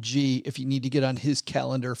stackingbenjamins.com/OG if you need to get on his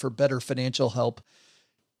calendar for better financial help.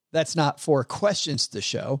 That's not for questions to the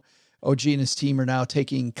show. OG and his team are now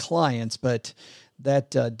taking clients, but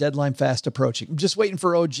that deadline fast approaching. I'm just waiting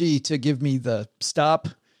for OG to give me the stop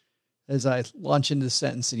as I launch into the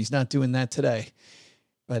sentence, and he's not doing that today.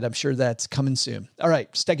 But I'm sure that's coming soon. All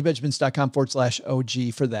right,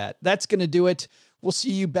 stackingbenjamins.com/OG for that. That's going to do it. We'll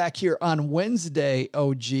see you back here on Wednesday,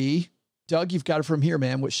 OG. Doug, you've got it from here,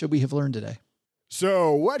 man. What should we have learned today?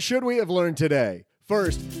 So, what should we have learned today?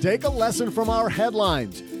 First, take a lesson from our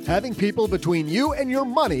headlines. Having people between you and your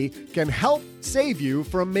money can help save you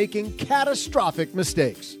from making catastrophic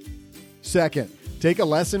mistakes. Second, take a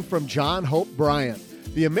lesson from John Hope Bryant.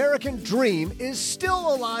 The American dream is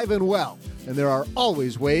still alive and well, and there are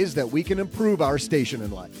always ways that we can improve our station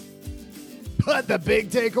in life. But the big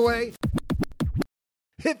takeaway?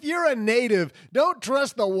 If you're a native, don't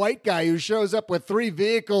trust the white guy who shows up with 3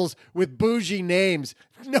 vehicles with bougie names.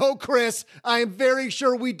 No, Chris, I am very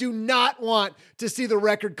sure we do not want to see the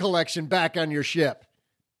record collection back on your ship.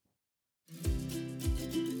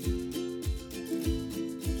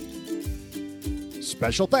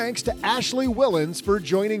 Special thanks to Ashley Whillans for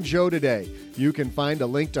joining Joe today. You can find a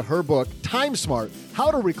link to her book, Time Smart,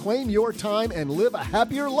 How to Reclaim Your Time and Live a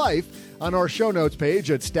Happier Life, on our show notes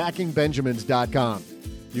page at stackingbenjamins.com.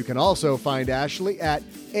 You can also find Ashley at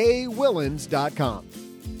awillans.com.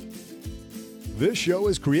 This show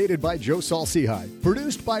is created by Joe Salsihai,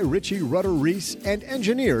 produced by Richie Rutter-Reese, and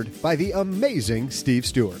engineered by the amazing Steve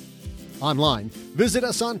Stewart. Online, visit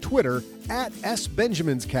us on Twitter at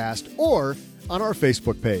SBenjaminsCast or on our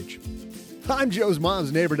Facebook page. I'm Joe's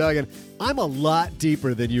mom's neighbor, Doug, and I'm a lot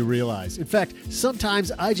deeper than you realize. In fact,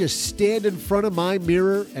 sometimes I just stand in front of my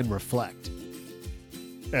mirror and reflect.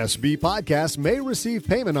 SB Podcasts may receive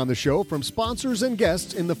payment on the show from sponsors and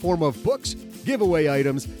guests in the form of books, giveaway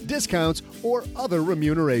items, discounts, or other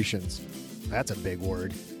remunerations. That's a big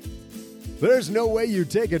word. There's no way you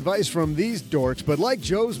take advice from these dorks, but like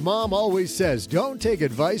Joe's mom always says, don't take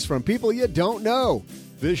advice from people you don't know.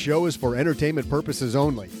 This show is for entertainment purposes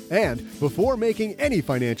only, and before making any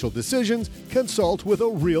financial decisions, consult with a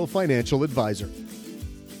real financial advisor.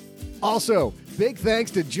 Also, big thanks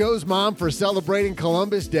to Joe's mom for celebrating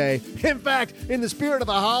Columbus Day. In fact, in the spirit of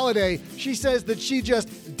the holiday, she says that she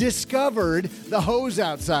just discovered the hose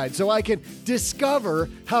outside so I can discover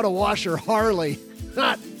how to wash her Harley.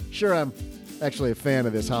 Not sure I'm actually a fan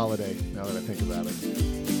of this holiday, now that I think about it.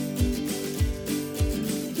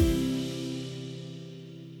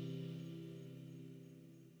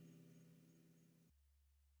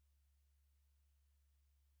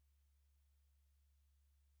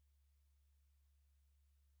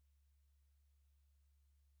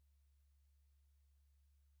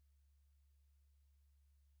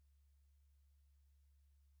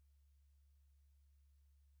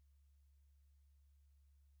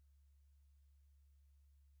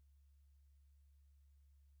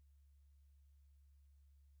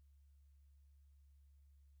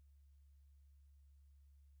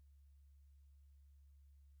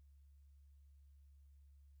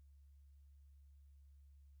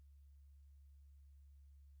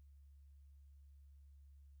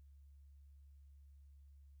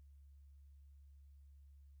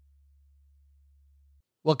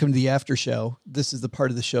 Welcome to the after show. This is the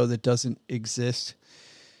part of the show that doesn't exist.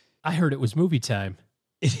 I heard it was movie time.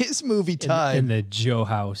 It is movie time. In the Joe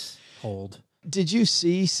house hold. Did you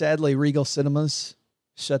see, sadly, Regal Cinemas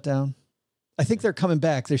shut down? I think they're coming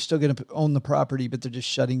back. They're still going to own the property, but they're just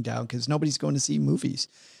shutting down because nobody's going to see movies.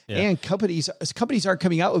 Yeah. And companies aren't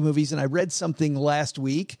coming out with movies. And I read something last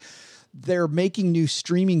week. They're making new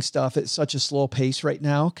streaming stuff at such a slow pace right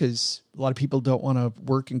now because a lot of people don't want to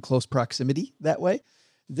work in close proximity that way,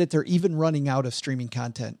 that they're even running out of streaming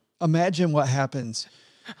content. Imagine what happens.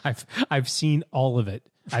 I've seen all of it.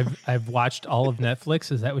 I've watched all of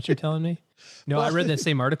Netflix. Is that what you're telling me? No, I read that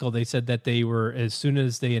same article. They said that they were, as soon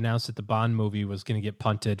as they announced that the Bond movie was going to get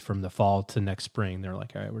punted from the fall to next spring, they're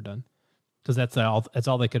like, all right, we're done. Because that's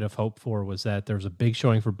all they could have hoped for, was that there was a big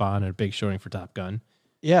showing for Bond and a big showing for Top Gun.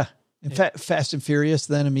 Yeah. In fact, Fast and Furious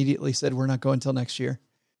then immediately said, we're not going until next year.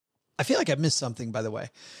 I feel like I missed something, by the way,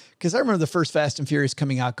 because I remember the first Fast and Furious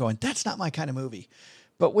coming out going, that's not my kind of movie.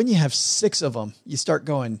 But when you have 6 of them, you start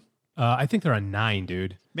going. I think they're on 9,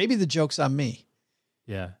 dude. Maybe the joke's on me.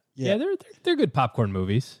 Yeah. They're good popcorn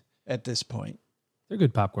movies. At this point. They're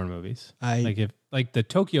good popcorn movies. Like the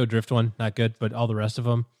Tokyo Drift one, not good, but all the rest of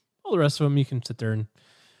them you can sit there and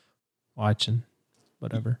watch and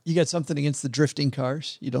whatever. You got something against the drifting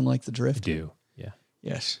cars? You don't like the drift? I do. Yeah.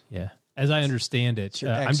 Yes. Yeah. As I understand it,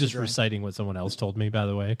 I'm just drink. reciting what someone else told me, by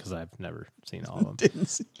the way, because I've never seen all of them.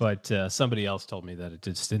 But somebody else told me that it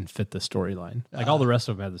just didn't fit the storyline. Like all the rest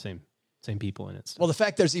of them have the same people in it. Still. Well, the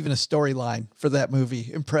fact there's even a storyline for that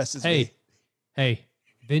movie impresses me. Hey,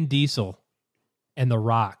 Vin Diesel and The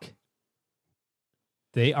Rock,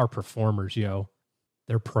 they are performers, yo.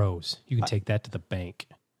 They're pros. You can take that to the bank.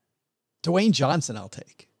 Dwayne Johnson, I'll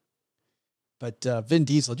take. But Vin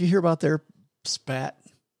Diesel, did you hear about their spat?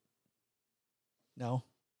 No,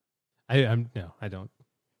 I don't.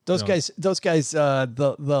 Those guys,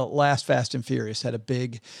 the last Fast and Furious had a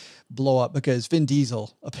big blow up because Vin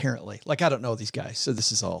Diesel, apparently, like, I don't know these guys, so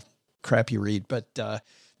this is all crap you read, but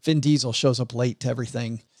Vin Diesel shows up late to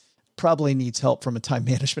everything, probably needs help from a time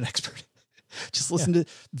management expert. Just listen to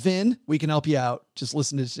Vin. We can help you out. Just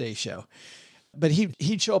listen to today's show. But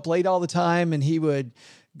he'd show up late all the time and he would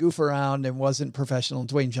goof around and wasn't professional. And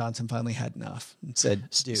Dwayne Johnson finally had enough and said,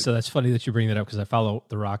 dude. So that's funny that you bring that up because I follow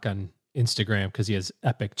The Rock on Instagram because he has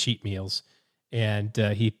epic cheat meals. And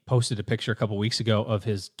he posted a picture a couple weeks ago of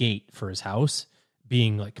his gate for his house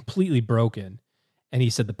being like completely broken. And he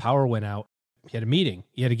said the power went out. He had a meeting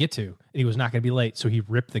he had to get to, and he was not going to be late. So he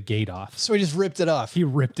ripped the gate off. So he just ripped it off. He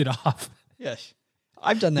ripped it off. Yes.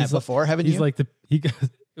 I've done that before, haven't you?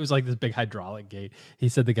 It was like this big hydraulic gate. He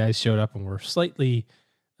said the guys showed up and were slightly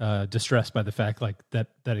distressed by the fact like that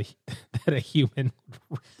a human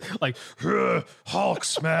like Hulk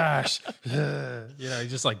smash. He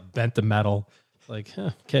just like bent the metal. Like,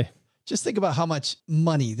 okay. Just think about how much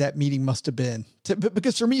money that meeting must have been.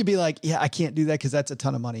 Because for me, it'd be like, yeah, I can't do that because that's a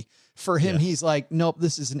ton of money. For him, he's like, nope,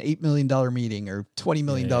 this is an $8 million meeting or $20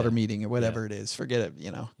 million meeting or whatever it is. Forget it.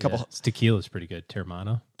 Tequila's pretty good.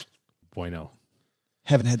 Teremana, bueno.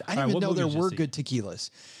 I didn't even know there were good tequilas.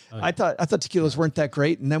 Oh, yeah. I thought tequilas weren't that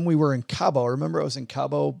great. And then we were in Cabo. Remember I was in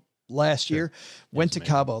Cabo last year, went to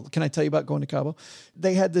Cabo. Can I tell you about going to Cabo?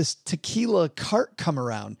 They had this tequila cart come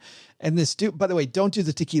around. And this dude, by the way, don't do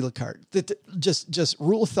the tequila cart. Just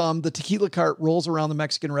rule of thumb, the tequila cart rolls around the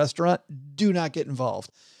Mexican restaurant. Do not get involved.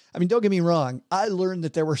 I mean, don't get me wrong. I learned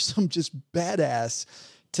that there were some just badass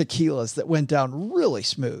tequilas that went down really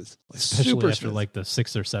smooth. Especially super after smooth. Like the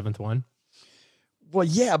 6th or 7th one. Well,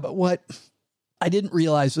 yeah, but what I didn't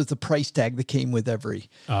realize was the price tag that came with every.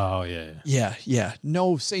 Oh, yeah. Yeah.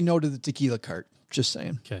 No, say no to the tequila cart. Just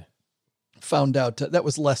saying. Okay. Found out that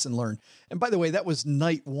was lesson learned. And by the way, that was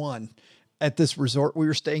night 1 at this resort we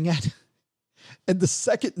were staying at. And the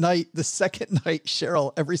second night,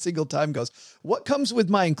 Cheryl every single time goes, what comes with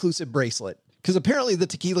my inclusive bracelet? Because apparently the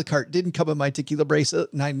tequila cart didn't come with my tequila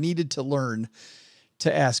bracelet. And I needed to learn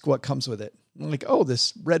to ask what comes with it. I'm like, oh,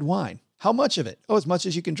 this red wine. How much of it? Oh, as much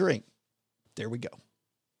as you can drink. There we go.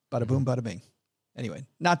 Bada boom, bada bing. Anyway,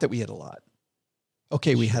 not that we had a lot.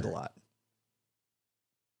 Okay, we had a lot.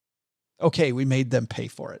 Okay, we made them pay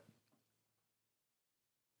for it.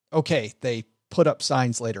 Okay, they put up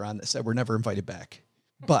signs later on that said we're never invited back.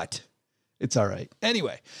 But it's all right.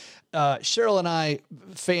 Anyway, Cheryl and I,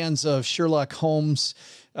 fans of Sherlock Holmes,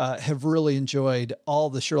 have really enjoyed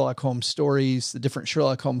all the Sherlock Holmes stories, the different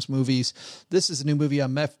Sherlock Holmes movies. This is a new movie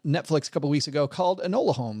on Netflix a couple weeks ago called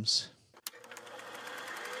Enola Holmes.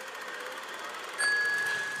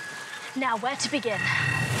 Now, where to begin?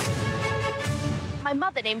 My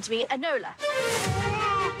mother named me Enola,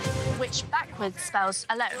 which backwards spells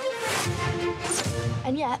alone.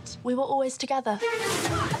 And yet, we were always together.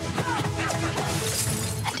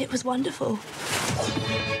 And it was wonderful.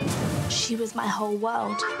 She was my whole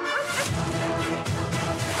world.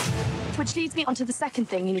 Which leads me on to the second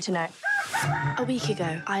thing you need to know. A week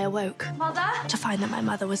ago, I awoke. Mother? To find that my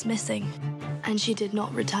mother was missing, and she did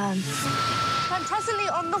not return. I'm presently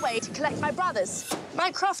on the way to collect my brothers,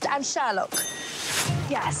 Mycroft and Sherlock.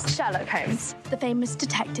 Yes, Sherlock Holmes. The famous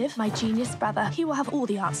detective, my genius brother. He will have all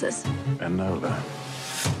the answers. Enola.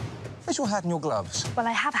 Where's your hat and your gloves? Well,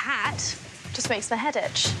 I have a hat. Just makes my head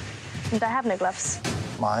itch. And I have no gloves.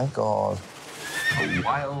 My God. A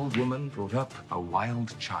wild woman brought up a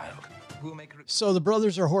wild child. So the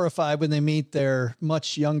brothers are horrified when they meet their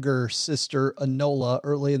much younger sister, Enola,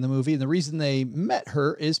 early in the movie. And the reason they met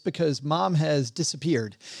her is because mom has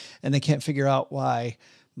disappeared and they can't figure out why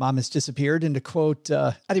mom has disappeared. And to quote,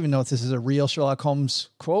 I don't even know if this is a real Sherlock Holmes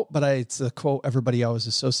quote, but it's a quote everybody always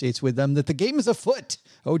associates with them, that the game is afoot.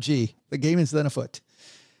 Oh, gee, the game is then afoot.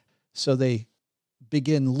 So they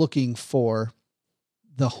begin looking for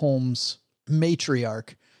the Holmes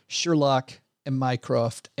matriarch, Sherlock and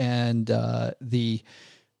Mycroft, and the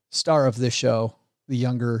star of this show, the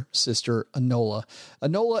younger sister, Enola.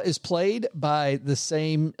 Enola is played by the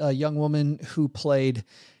same young woman who played,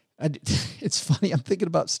 it's funny, I'm thinking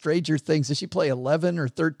about Stranger Things. Does she play 11 or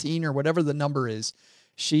 13 or whatever the number is?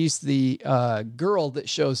 She's the girl that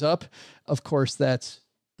shows up. Of course, that's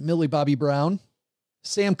Millie Bobby Brown.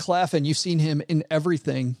 Sam Claflin, you've seen him in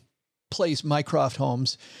everything, plays Mycroft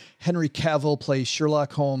Holmes. Henry Cavill plays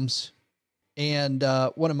Sherlock Holmes. And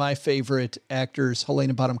one of my favorite actors,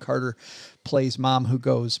 Helena Bonham Carter, plays mom who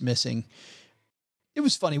goes missing. It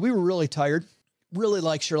was funny. We were really tired. Really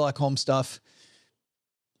like Sherlock Holmes stuff.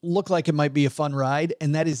 Looked like it might be a fun ride.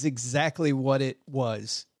 And that is exactly what it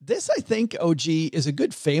was. This, I think, OG, is a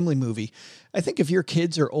good family movie. I think if your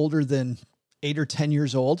kids are older than 8 or 10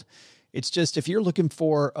 years old, it's just, if you're looking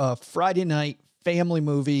for a Friday night family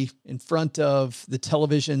movie in front of the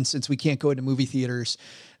television, since we can't go into movie theaters,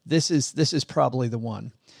 this is probably the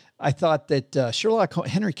one. I thought that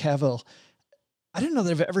Henry Cavill, I don't know that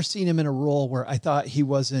I've ever seen him in a role where I thought he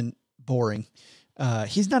wasn't boring.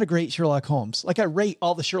 He's not a great Sherlock Holmes. Like, I rate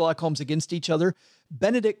all the Sherlock Holmes against each other.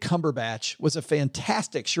 Benedict Cumberbatch was a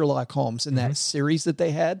fantastic Sherlock Holmes in that series that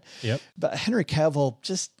they had. Yep. But Henry Cavill,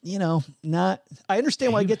 just, not, I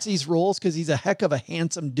understand why he gets these roles because he's a heck of a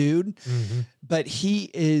handsome dude, but he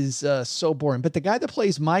is so boring. But the guy that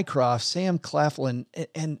plays Mycroft, Sam Claflin,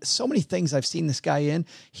 and so many things I've seen this guy in,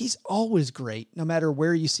 he's always great, no matter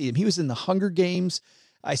where you see him. He was in the Hunger Games.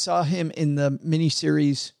 I saw him in the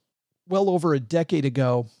miniseries well over a decade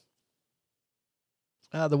ago.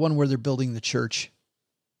 The one where they're building the church.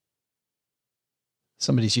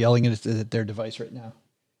 Somebody's yelling at their device right now.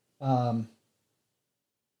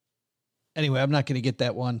 Anyway, I'm not going to get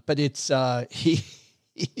that one, but it's, he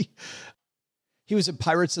was in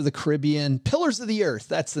Pirates of the Caribbean, Pillars of the Earth.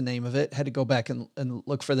 That's the name of it. Had to go back and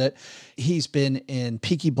look for that. He's been in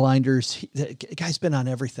Peaky Blinders. The guy's been on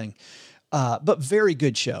everything, but very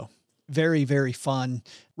good show. Very, very fun.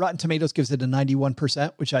 Rotten Tomatoes gives it a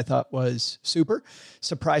 91%, which I thought was super,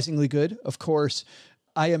 surprisingly good. Of course,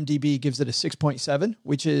 IMDb gives it a 6.7,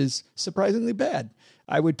 which is surprisingly bad.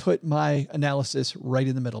 I would put my analysis right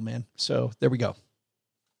in the middle, man. So there we go.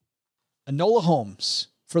 Enola Holmes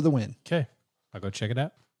for the win. Okay. I'll go check it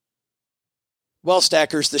out. Well,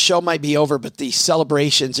 Stackers, the show might be over, but the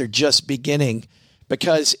celebrations are just beginning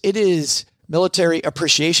because it is Military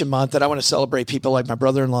Appreciation Month, and I want to celebrate people like my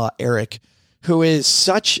brother-in-law, Eric, who is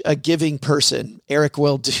such a giving person. Eric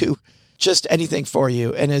will do just anything for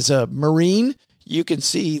you. And as a Marine, you can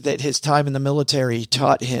see that his time in the military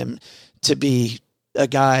taught him to be a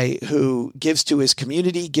guy who gives to his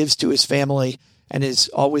community, gives to his family, and is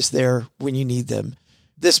always there when you need them.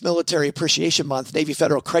 This Military Appreciation Month, Navy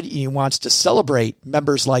Federal Credit Union wants to celebrate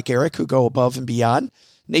members like Eric who go above and beyond.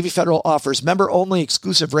 Navy Federal offers member-only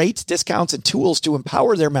exclusive rates, discounts, and tools to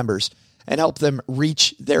empower their members and help them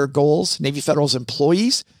reach their goals. Navy Federal's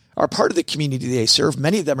employees are part of the community they serve.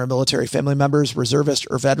 Many of them are military family members, reservists,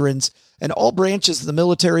 or veterans, and all branches of the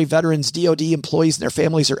military, veterans, DOD employees, and their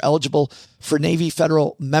families are eligible for Navy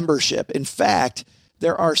Federal membership. In fact,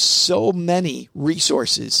 there are so many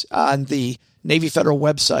resources on the Navy Federal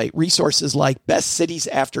website, resources like Best Cities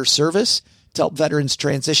After Service to help veterans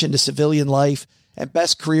transition to civilian life, and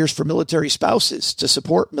Best Careers for Military Spouses to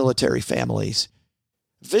support military families.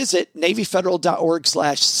 Visit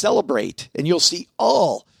NavyFederal.org/celebrate, and you'll see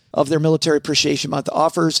all of their Military Appreciation Month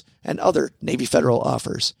offers and other Navy Federal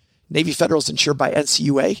offers. Navy Federal is insured by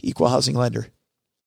NCUA, Equal Housing Lender.